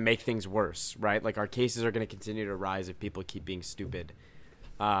that's going to make things worse, right? Like, our cases are going to continue to rise if people keep being stupid.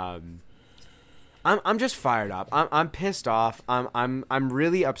 I'm just fired up. I'm pissed off. I'm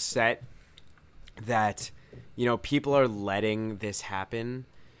really upset that people are letting this happen,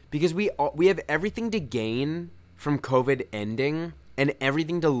 because we have everything to gain from COVID ending and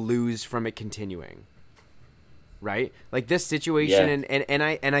everything to lose from it continuing. Right? Like, this situation, Yeah.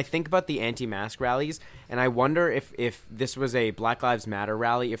 and I think about the anti-mask rallies, and I wonder if this was a Black Lives Matter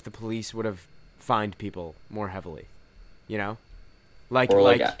rally, if the police would have fined people more heavily. Yeah.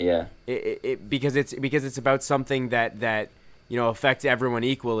 Because it's about something that affects everyone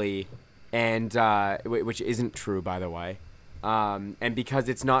equally, and which isn't true, by the way, and because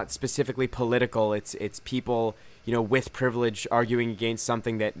it's not specifically political, it's people with privilege arguing against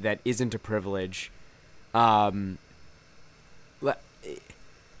something that isn't a privilege. It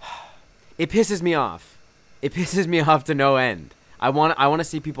pisses me off. It pisses me off to no end. I want to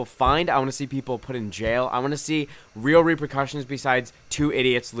see people fined. I want to see people put in jail. I want to see real repercussions besides two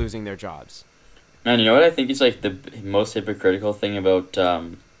idiots losing their jobs. Man, you know what I think is like the most hypocritical thing about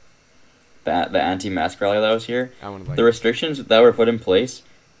the anti-mask rally that was here? The restrictions that were put in place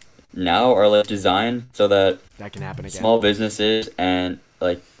now are like designed so that can happen again. Small businesses and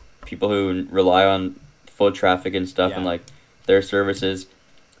like people who rely on foot traffic and stuff and like their services,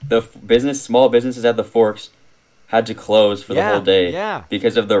 small businesses at the Forks had to close for the whole day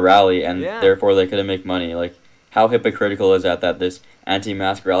because of the rally, and therefore they couldn't make money. Like, how hypocritical is that this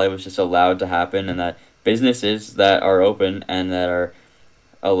anti-mask rally was just allowed to happen, and that businesses that are open and that are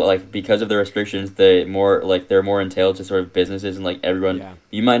because of the restrictions, they're more entailed to sort of businesses, and like everyone,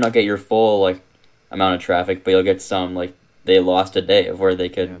 you might not get your full amount of traffic, but you'll get some. Like, they lost a day of where they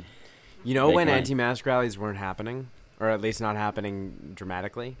could. When money. anti-mask rallies weren't happening, or at least not happening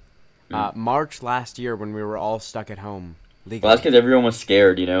dramatically, March last year, when we were all stuck at home legally. Well, that's because everyone was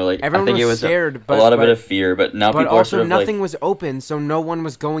scared, Like, everyone I think was it was scared, a lot of fear, but now people are sort of nothing was open, so no one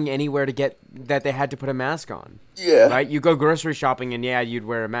was going anywhere to get that they had to put a mask on. Yeah. Right? You go grocery shopping and you'd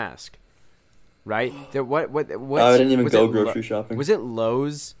wear a mask. Right? What I didn't even go grocery shopping. Was it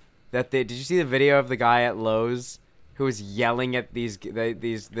Lowe's did you see the video of the guy at Lowe's who was yelling at this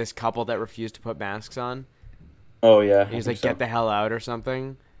couple that refused to put masks on? Oh yeah. He was like, "Get the hell out" or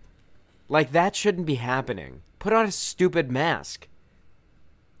something. Like, that shouldn't be happening. Put on a stupid mask.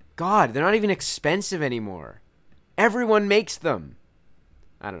 God, they're not even expensive anymore. Everyone makes them.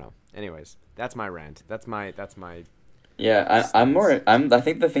 I don't know. Anyways, that's my rant. That's my. Yeah, I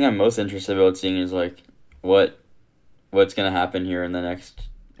think the thing I'm most interested about seeing is like what's gonna happen here in the next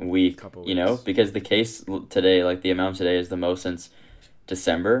week. Couple weeks. Because the case today, like the amount today, is the most since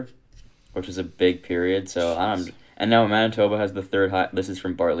December, which is a big period. So and now Manitoba has the third high. This is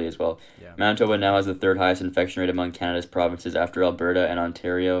from Bartley as well. Yeah. Manitoba now has the third highest infection rate among Canada's provinces after Alberta and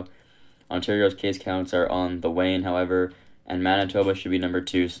Ontario. Ontario's case counts are on the wane, however, and Manitoba should be number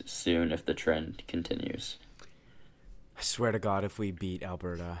 2 soon if the trend continues. I swear to God, if we beat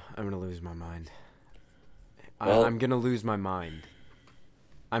Alberta, I'm going to lose my mind. Well, I'm going to lose my mind.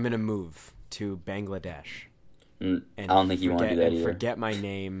 I'm going to move to Bangladesh. I don't think you want to do that either. Forget my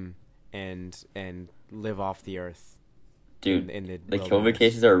name and live off the earth. Dude, in the COVID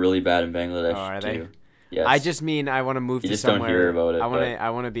cases are really bad in Bangladesh, are too. They? Yes. I just mean I want to move to somewhere. You just don't hear about it.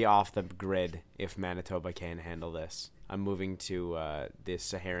 I want to be off the grid if Manitoba can handle this. I'm moving to the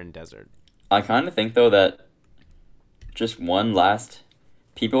Saharan desert. I kind of think, though, that just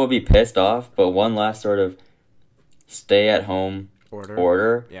people will be pissed off, but one last sort of stay-at-home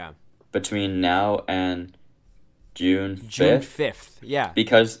order between now and June 5th. June 5th, yeah.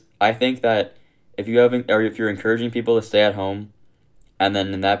 Because I think that if you're encouraging people to stay at home, and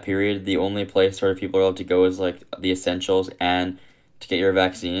then in that period, the only place sort of people are able to go is like the essentials and to get your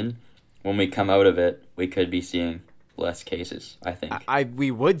vaccine, when we come out of it, we could be seeing less cases, I think.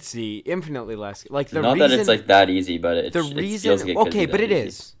 We would see infinitely less. Like, Not that it's like that easy, but it feels like it could be but that it easy.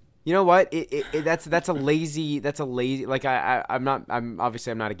 is. You know what? That's a lazy like I'm obviously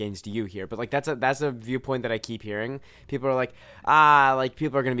I'm not against you here, but like that's a viewpoint that I keep hearing. People are like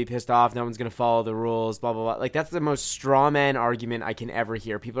people are gonna be pissed off. No one's gonna follow the rules. Blah blah blah. Like that's the most straw man argument I can ever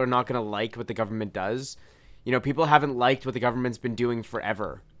hear. People are not gonna like what the government does. People haven't liked what the government's been doing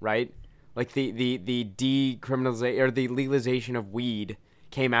forever, right? Like the decriminalization or the legalization of weed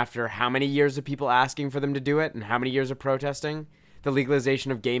came after how many years of people asking for them to do it and how many years of protesting? The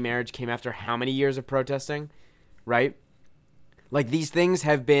legalization of gay marriage came after how many years of protesting, right? Like these things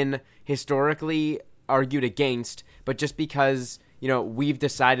have been historically argued against, but just because, we've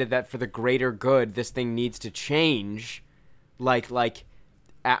decided that for the greater good this thing needs to change, like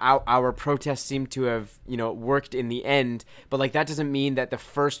our protests seem to have, worked in the end, but like that doesn't mean that the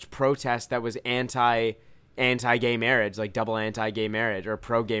first protest that was anti-gay marriage, like double anti-gay marriage or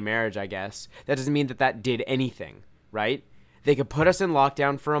pro-gay marriage, I guess, that doesn't mean that did anything, right? They could put us in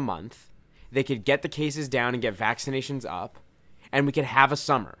lockdown for a month. They could get the cases down and get vaccinations up, and we could have a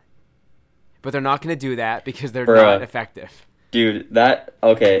summer. But they're not going to do that because they're not effective. Dude,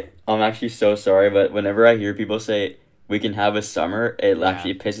 okay, I'm actually so sorry, but whenever I hear people say we can have a summer, it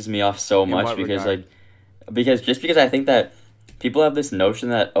actually pisses me off so much because because I think that people have this notion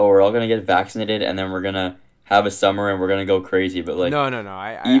that, we're all going to get vaccinated and then we're going to have a summer and we're gonna go crazy, but like no,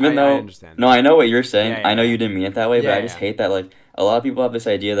 I understand. No, I know what you're saying. I know you didn't mean it that way, but I just hate that like a lot of people have this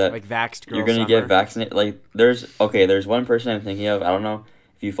idea that like vaxxed girl you're gonna get vaccinated. Like there's one person I'm thinking of. I don't know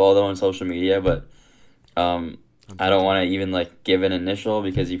if you follow them on social media, but I don't want to even like give an initial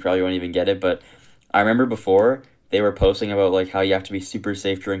because you probably won't even get it. But I remember before they were posting about like how you have to be super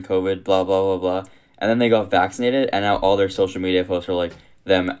safe during COVID, blah blah blah blah, and then they got vaccinated, and now all their social media posts are like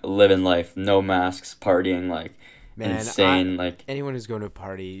them living life, no masks, partying, like insane. Like anyone who's going to a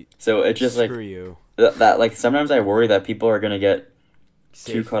party, so it's just screw you. That like sometimes I worry that people are gonna get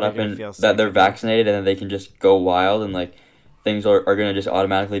too caught up in that they're vaccinated and then they can just go wild and like things are gonna just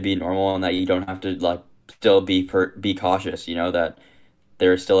automatically be normal and that you don't have to like still be cautious. That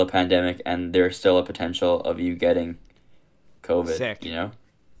there's still a pandemic and there's still a potential of you getting COVID. Sick.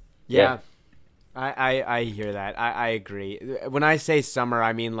 Yeah. I hear that. I agree. When I say summer,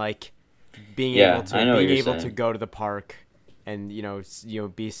 I mean like being able to go to the park and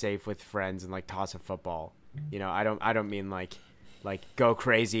be safe with friends and like toss a football. I don't mean like go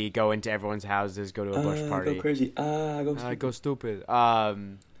crazy, go into everyone's houses, go to a bush party. Go crazy. Go stupid.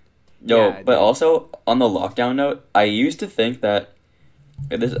 But also on the lockdown note, I used to think that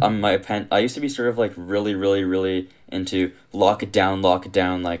I used to be sort of like really, really, really into lock it down,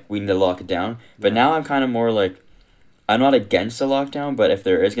 like we need to lock it down. But now I'm kind of more like, I'm not against a lockdown, but if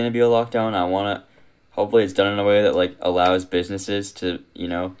there is going to be a lockdown, I want to, hopefully it's done in a way that like allows businesses to,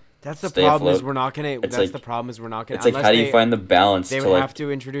 that's the problem afloat. Is we're not going to, that's like, the problem is we're not going to, it's like, how do you find the balance? They would have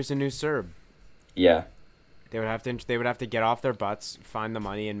to introduce a new CERB. Yeah. They would have to get off their butts, find the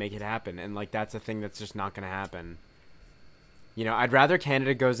money and make it happen. And like, that's a thing that's just not going to happen. I'd rather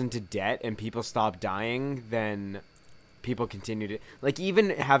Canada goes into debt and people stop dying than people continue to... Like,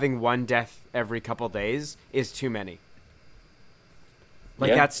 even having one death every couple days is too many.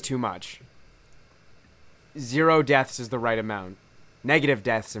 Like, that's too much. 0 deaths is the right amount. Negative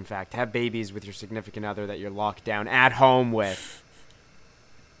deaths, in fact. Have babies with your significant other that you're locked down at home with.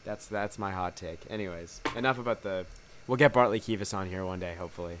 That's my hot take. Anyways, enough about the... We'll get Bartley Kives on here one day,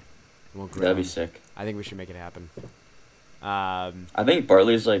 hopefully. We'll That'd be sick. I think we should make it happen. I think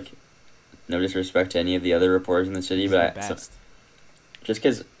Bartley's like, no disrespect to any of the other reporters in the city, but just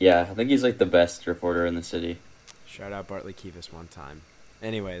because, I think he's like the best reporter in the city. Shout out Bartley Kives one time.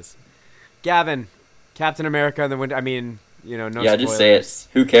 Anyways, Gavin, Captain America and the Winter. I mean, no. Yeah, spoilers. Just say it.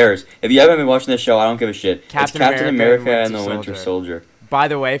 Who cares? If you haven't been watching this show, I don't give a shit. It's Captain America and the Winter Soldier. By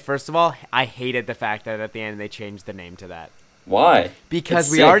the way, first of all, I hated the fact that at the end they changed the name to that. Why?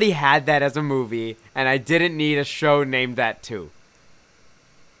 Because we already had that as a movie, and I didn't need a show named that too.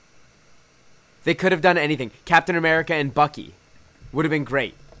 They could have done anything. Captain America and Bucky would have been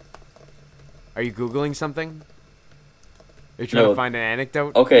great. Are you Googling something? Are you trying to find an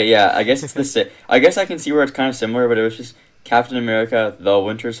anecdote? Okay, yeah, I guess it's the same. I guess I can see where it's kind of similar, but it was just Captain America, the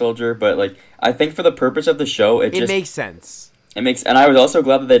Winter Soldier. But like, I think for the purpose of the show, it makes sense. And I was also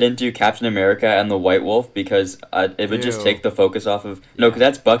glad that they didn't do Captain America and the White Wolf because it would just take the focus off of... No, because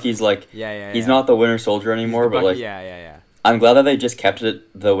that's Bucky's, like... He's not the Winter Soldier anymore, but, like... Yeah. I'm glad that they just kept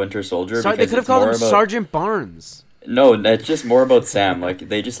it the Winter Soldier. They could have called him Sergeant Barnes. No, it's just more about Sam. Like,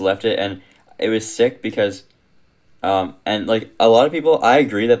 they just left it, and it was sick because... and, like, a lot of people... I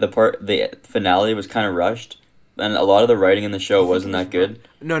agree that the finale was kind of rushed, and a lot of the writing in the show wasn't that good.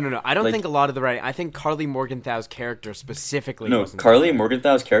 No. I don't Like- think a lot of the writing. I think Carly Morgenthau's character specifically. No, wasn't Carly that good.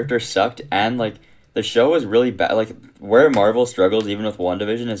 Morgenthau's character sucked, and like the show was really bad. Like where Marvel struggles, even with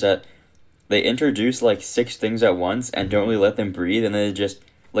WandaVision, is that they introduce like 6 things at once and don't really let them breathe, and then they just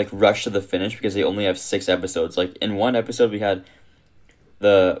like rush to the finish because they only have 6 episodes. Like in one episode, we had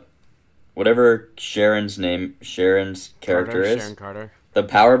the whatever Sharon's character is, Sharon Carter. the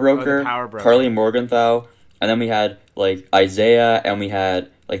Power Broker, Power Broker. Carly Morgenthau, and then we had like Isaiah, and we had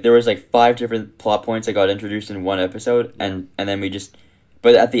like there was like 5 different plot points that got introduced in one episode, and then we just,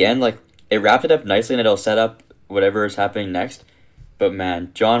 but at the end like it wrapped it up nicely, and it'll set up whatever is happening next. But man,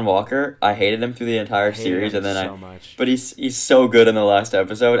 John Walker, I hated him through the entire series, and then so much. but he's so good in the last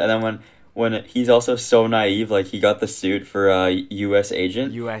episode, and then when he's also so naive, like he got the suit for U.S.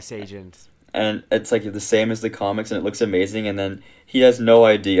 agent. U.S. agent. And it's like the same as the comics, and it looks amazing. And then he has no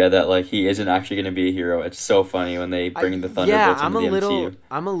idea that like he isn't actually going to be a hero. It's so funny when they bring the Thunderbolts into the MCU.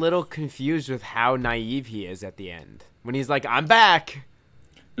 I'm a little confused with how naive he is at the end when he's like, "I'm back."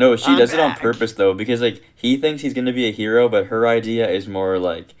 No, she I'm does it on back. purpose though, because like he thinks he's going to be a hero, but her idea is more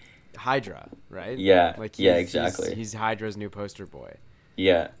like Hydra, right? Yeah, like yeah, he's- exactly. He's Hydra's new poster boy.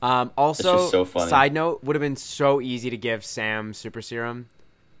 yeah. Also, just so funny. side note, would have been so easy to give Sam super serum.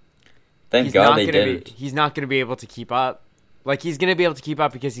 Thank God they gonna didn't. he's not going to be able to keep up. Like he's going to be able to keep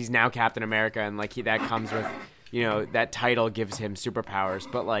up because he's now Captain America, and like that comes with, that title gives him superpowers.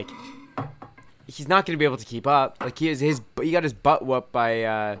 But like, he's not going to be able to keep up. Like he got his butt whooped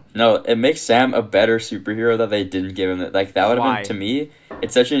by. No, it makes Sam a better superhero that they didn't give him. Like that would have Why? been, to me,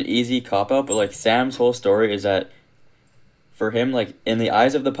 it's such an easy cop out. But like Sam's whole story is that for him, like in the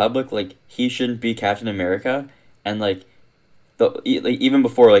eyes of the public, like he shouldn't be Captain America, and like even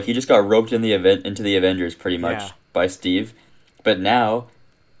before, like he just got roped in into the Avengers pretty much Yeah. by Steve, but now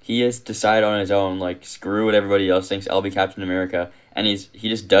he has decided on his own, like screw what everybody else thinks, I'll be Captain America, and he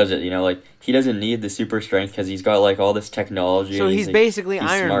just does it. Like he doesn't need the super strength because he's got like all this technology. So and he's like, basically he's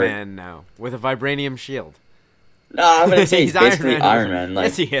Iron smart. Man now with a vibranium shield. No, I wouldn't say he's basically Iron Man. Like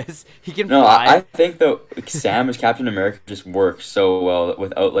Yes, he is. He can no, fly. I think though Sam as Captain America just works so well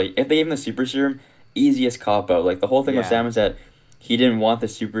without like if they gave him the super serum, easiest cop out. Like the whole thing with Yeah. Sam is that he didn't want the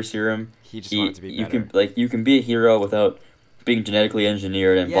super serum. He just wanted to be you better. you can be a hero without being genetically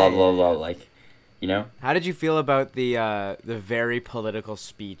engineered and blah Yeah, blah yeah, blah. yeah. Like, How did you feel about the very political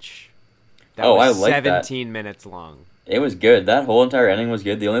speech? That Oh, was I like that. 17 minutes long. it was good. That whole entire ending was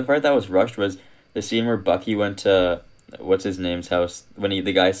good. The only part that was rushed was the scene where Bucky went to what's his name's house when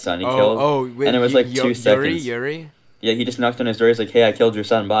the guy's son he killed. Wait, and it was like 2 seconds. Yuri? Yeah, he just knocked on his door. He's like, "Hey, I killed your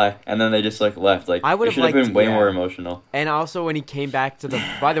son. Bye." And then they just like left. Like I it would've should have liked- been way yeah. more emotional. And also when he came back to the.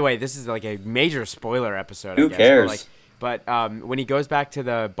 By the way, this is like a major spoiler episode. Who I guess, cares? But when he goes back to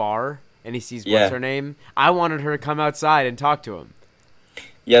the bar and he sees Yeah. what's her name, I wanted her to come outside and talk to him.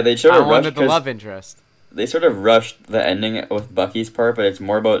 Yeah, they sort I of rushed wanted the because love interest. they sort of rushed the ending with Bucky's part, but it's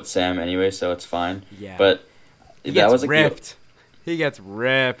more about Sam anyway, so it's fine. Yeah. But He that gets was like ripped. He gets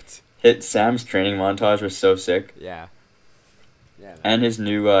ripped. Sam's training montage was so sick, Yeah. Yeah. Man. and his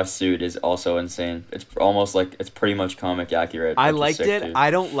new suit is also insane. It's almost like it's pretty much comic accurate. I which is liked sick, it. too. I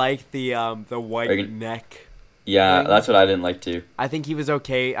don't like the white Are you gonna- neck. Yeah, thing. that's what I didn't like too. I think he was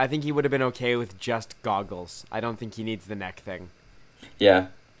okay. I think he would have been okay with just goggles. I don't think he needs the neck thing. Yeah,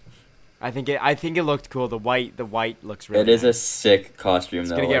 I think it looked cool. The white looks really it is a nice. sick costume It's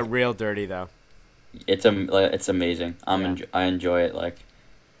though. gonna Like, get real dirty though. it's amazing. Yeah. I enjoy it. Like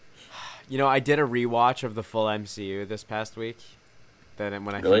I did a rewatch of the full MCU this past week. Then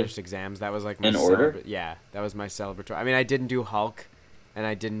when I Really? finished exams, that was like my In order? Yeah, that was my celebratory. I mean, I didn't do Hulk, and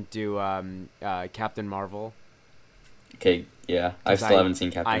I didn't do Captain Marvel. okay, yeah, I 'Cause still haven't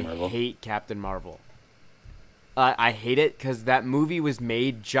seen Captain I Marvel. hate Captain Marvel. I hate it because that movie was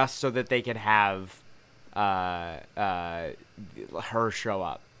made just so that they could have her show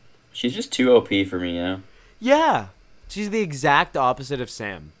up. She's just too OP for me, Yeah, she's the exact opposite of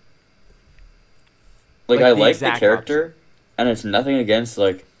Sam. Like Like I the like the exact character, and it's nothing against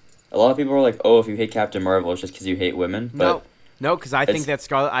like. A lot of people are like, "Oh, if you hate Captain Marvel, it's just because you hate women." But No, because I think it's- that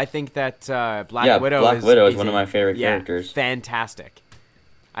Scarlet. I think that Black Yeah, Widow. Black Widow is one of my favorite yeah, characters. Fantastic.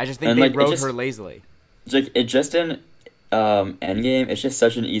 I just think And, they like, it wrote just- her lazily. it's like it just in Endgame, it's just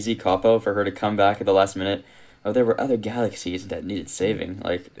such an easy cop out for her to come back at the last minute. Oh, there were other galaxies that needed saving.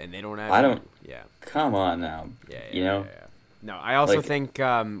 Like, And they don't have. I don't- Yeah. come on now. Yeah. You know? Yeah. No, I also Like- think.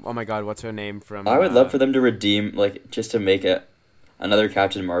 Oh my God, what's her name from? I would love for them to redeem, like, just to make another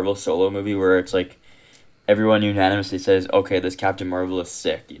Captain Marvel solo movie where it's like everyone unanimously says, "Okay, this Captain Marvel is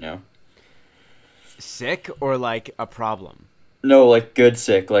sick," Sick or like a problem. No, like good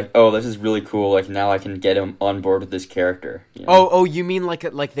sick. Like, oh, this is really cool. Like now I can get him on board with this character. You know? Oh, you mean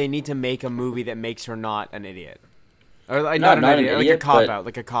like they need to make a movie that makes her not an idiot, or like, No, not an not an idiot, like a idiot, cop but out,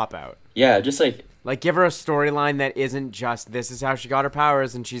 like a cop out. yeah, just Like give her a storyline that isn't just this is how she got her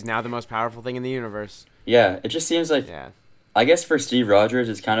powers and she's now the most powerful thing in the universe. yeah. It just seems like Yeah, I guess for Steve Rogers,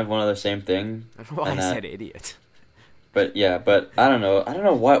 it's kind of one of the same thing. I don't know why I and that- said idiot. But yeah, but I don't know. I don't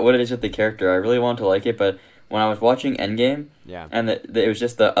know what it is with the character. I really want to like it, but when I was watching Endgame, Yeah, and it was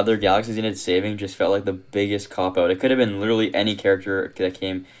just the other galaxies he needed saving, just felt like the biggest cop out. It could have been literally any character that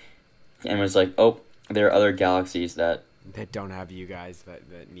came and was like, oh, there are other galaxies that. that don't have you guys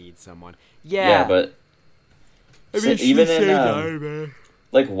that need someone. Yeah, Yeah, but I mean, she even saved in Iron Man.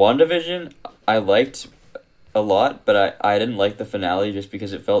 like WandaVision, I liked a lot, but I didn't like the finale just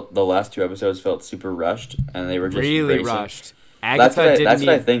because it felt the last two episodes felt super rushed and they were just Really racing. rushed. That's what didn't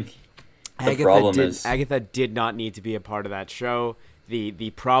I need- think. The problem is Agatha did not need to be a part of that show.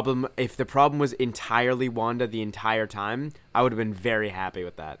 The problem, if the problem was entirely Wanda the entire time, I would have been very happy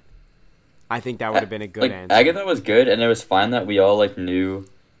with that. I think that would have been a good like answer. Agatha was good, and it was fine that we all like knew,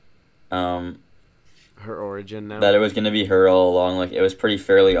 Her origin now. that it was gonna be her all along. Like it was pretty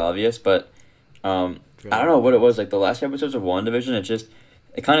fairly obvious, but I don't know what it was. Like the last episodes of WandaVision,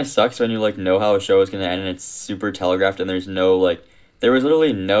 it kind of sucks when you like know how a show is gonna end and it's super telegraphed, and there was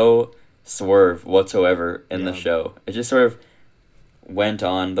literally no swerve whatsoever in the Yeah. show. It just sort of went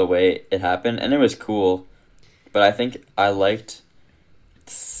on the way it happened, and it was cool. But I think I liked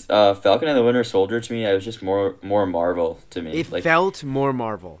Falcon and the Winter Soldier. To me, it was just more Marvel to me. It Like felt more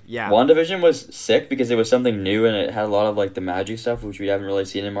Marvel. Yeah. WandaVision was sick because it was something new and it had a lot of like the magic stuff which we haven't really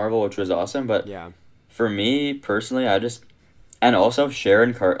seen in Marvel, which was awesome. But Yeah. for me personally, and also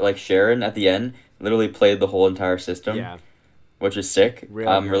Sharon at the end literally played the whole entire system. Yeah. Which is sick. Really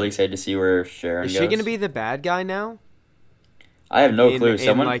I'm good. really excited to see where Sharon Is goes. she going to be the bad guy now? I have no in, clue. in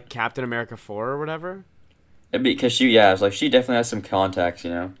Someone like Captain America 4 or whatever? because she it's like she definitely has some contacts, you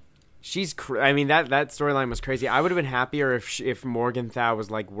know. She's I mean that storyline was crazy. I would have been happier if Morgenthau was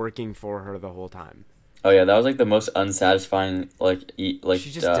like working for her the whole time. Oh yeah, that was like the most unsatisfying She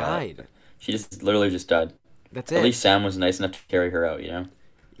just died. She just literally just died. That's At it. least Sam was nice enough to carry her out, you know.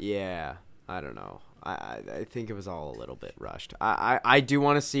 Yeah, I don't know. I think it was all a little bit rushed. I do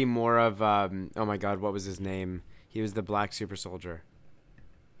want to see more of oh my god, what was his name? He was the Black Super Soldier.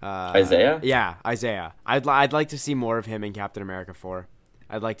 Isaiah? Yeah, Isaiah. I'd like to see more of him in Captain America 4.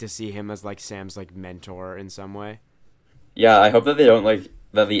 I'd like to see him as like Sam's like mentor in some way. Yeah, I hope that they don't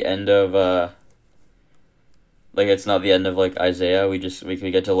that the end of it's not the end of like Isaiah. We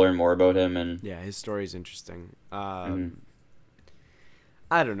get to learn more about him and Yeah, his story's interesting. Mhm.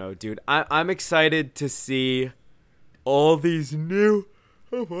 I don't know, dude. I'm excited to see all these new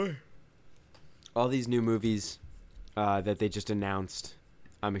all these new movies that they just announced.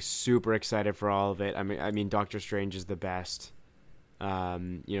 I'm super excited for all of it. I mean, Doctor Strange is the best. The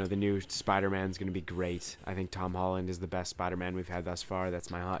new Spider-Man's going to be great. I think Tom Holland is the best Spider-Man we've had thus far.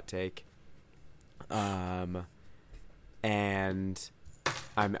 That's my hot take. And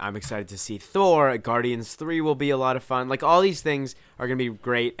I'm excited to see Thor. Guardians 3 will be a lot of fun. Like all these things are going to be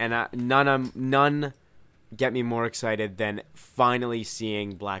great, and none get me more excited than finally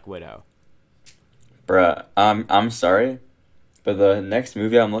seeing Black Widow. bruh, I'm sorry, but the next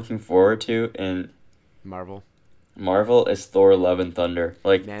movie I'm looking forward to in Marvel. Marvel is Thor: Love and Thunder.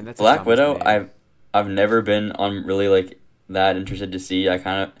 Like Man, that's a Black dumbest Widow, name. I've never been on really like that interested to see. It's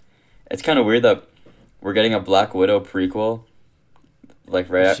kind of weird that we're getting a Black Widow prequel. Like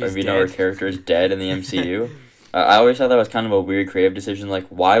right after She's we know her dead. character is dead in the MCU. I always thought that was kind of a weird creative decision. Like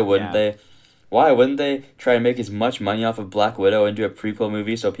why wouldn't Yeah. they try and make as much money off of Black Widow into a prequel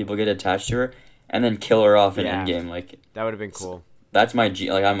movie so people get attached to her and then kill her off in Yeah. Endgame? Like That would have been cool. that's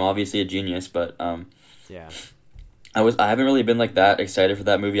I'm obviously a genius, but Yeah. I haven't really been like that excited for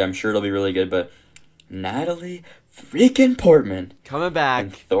that movie. I'm sure it'll be really good, but Natalie freaking Portman Coming back.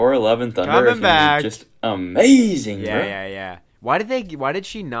 and Thor: Love and Thunder Coming is gonna be back. just amazing, Yeah, bro. yeah. Why did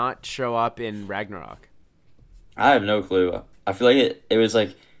she not show up in Ragnarok? I have no clue. I feel like it was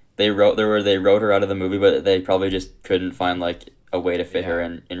like they wrote her out of the movie, but they probably just couldn't find like a way to fit her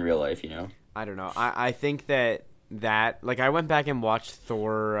Yeah. in real life, you know. I don't know. I think that like I went back and watched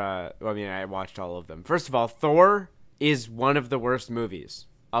Thor. I watched all of them. First of all, Thor is one of the worst movies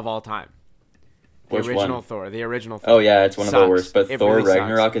of all time. The Which original one? Thor. The original Thor. Oh yeah, it's one of the Sucks. worst. But It Thor really sucks.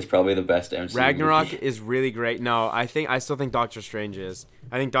 Ragnarok is probably the best MCU Ragnarok movie. is really great. No, I still think Doctor Strange is.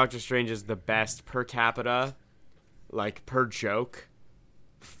 I think Doctor Strange is the best per capita, like per joke,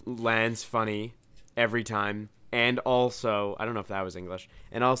 lands funny every time, and also I don't know if that was English,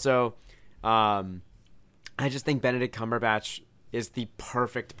 and also, I just think Benedict Cumberbatch is the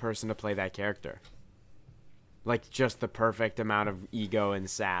perfect person to play that character. Like, just the perfect amount of ego and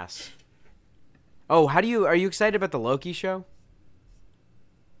sass. Oh, are you excited about the Loki show?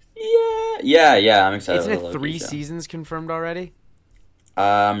 Yeah. I'm excited. Isn't about the it Loki 3 show. seasons confirmed already?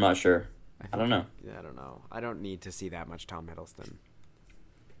 I'm not sure. I don't know. Yeah, I don't know. I don't need to see that much Tom Hiddleston.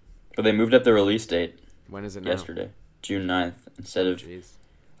 But they moved up the release date When is it now? yesterday, June 9th, instead of Jeez.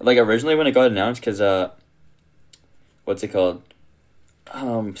 like originally when it got announced. Because what's it called?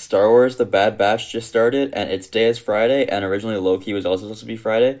 Star Wars: The Bad Batch just started, and its day is Friday. And originally Loki was also supposed to be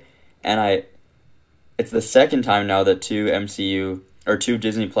Friday, and it's the second time now that two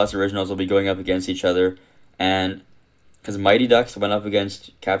Disney Plus originals will be going up against each other, and because Mighty Ducks went up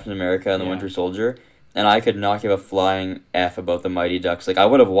against Captain America and the Winter Soldier, and I could not give a flying F about the Mighty Ducks. Like, I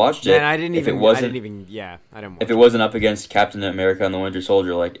would have watched it if it wasn't up against Captain America and the Winter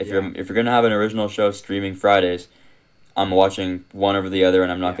Soldier. Like, if you're gonna have an original show streaming Fridays, I'm watching one over the other,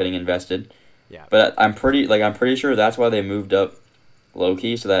 and I'm not getting invested. Yeah. But I'm pretty sure that's why they moved up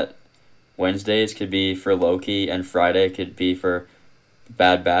Loki, so that Wednesdays could be for Loki and Friday could be for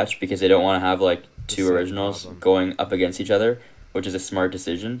Bad Batch, because they don't want to have like two originals going up against each other, which is a smart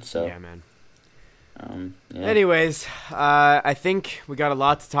decision. So yeah, man. Yeah. Anyways, I think we got a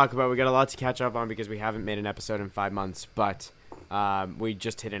lot to talk about. We got a lot to catch up on because we haven't made an episode in 5 months, but we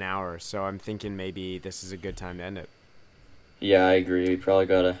just hit an hour, so I'm thinking maybe this is a good time to end it. Yeah, I agree. We probably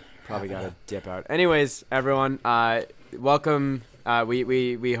gotta dip out. Anyways, everyone, welcome.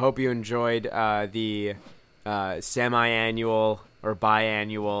 We hope you enjoyed the semi-annual or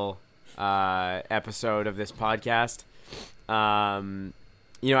biannual episode of this podcast.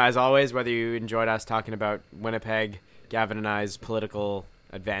 As always, whether you enjoyed us talking about Winnipeg, Gavin and I's political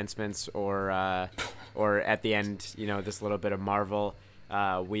advancements, or at the end, this little bit of Marvel,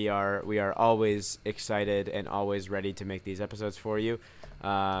 we are always excited and always ready to make these episodes for you.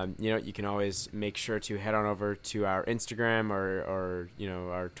 You can always make sure to head on over to our Instagram or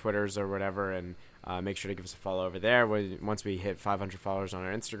our Twitters or whatever, and make sure to give us a follow over there. Once we hit 500 followers on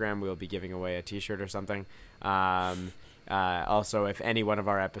our Instagram, we'll be giving away a T-shirt or something. Also, if any one of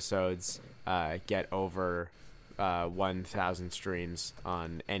our episodes get over 1,000 streams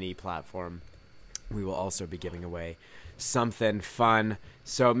on any platform, we will also be giving away something fun.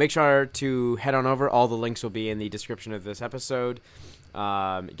 So make sure to head on over. All the links will be in the description of this episode.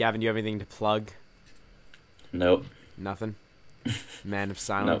 Gavin, do you have anything to plug? Nope. Nothing? Man of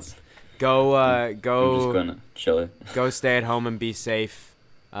silence. Nope. Go. I'm just gonna chill it. Go stay at home and be safe.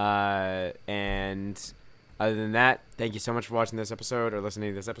 And other than that, thank you so much for watching this episode or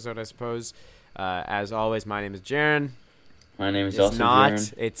listening to this episode, I suppose. As always, my name is Jaron. My name is also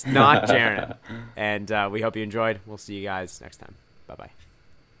Jaron. It's not Jaron. And we hope you enjoyed. We'll see you guys next time. Bye-bye.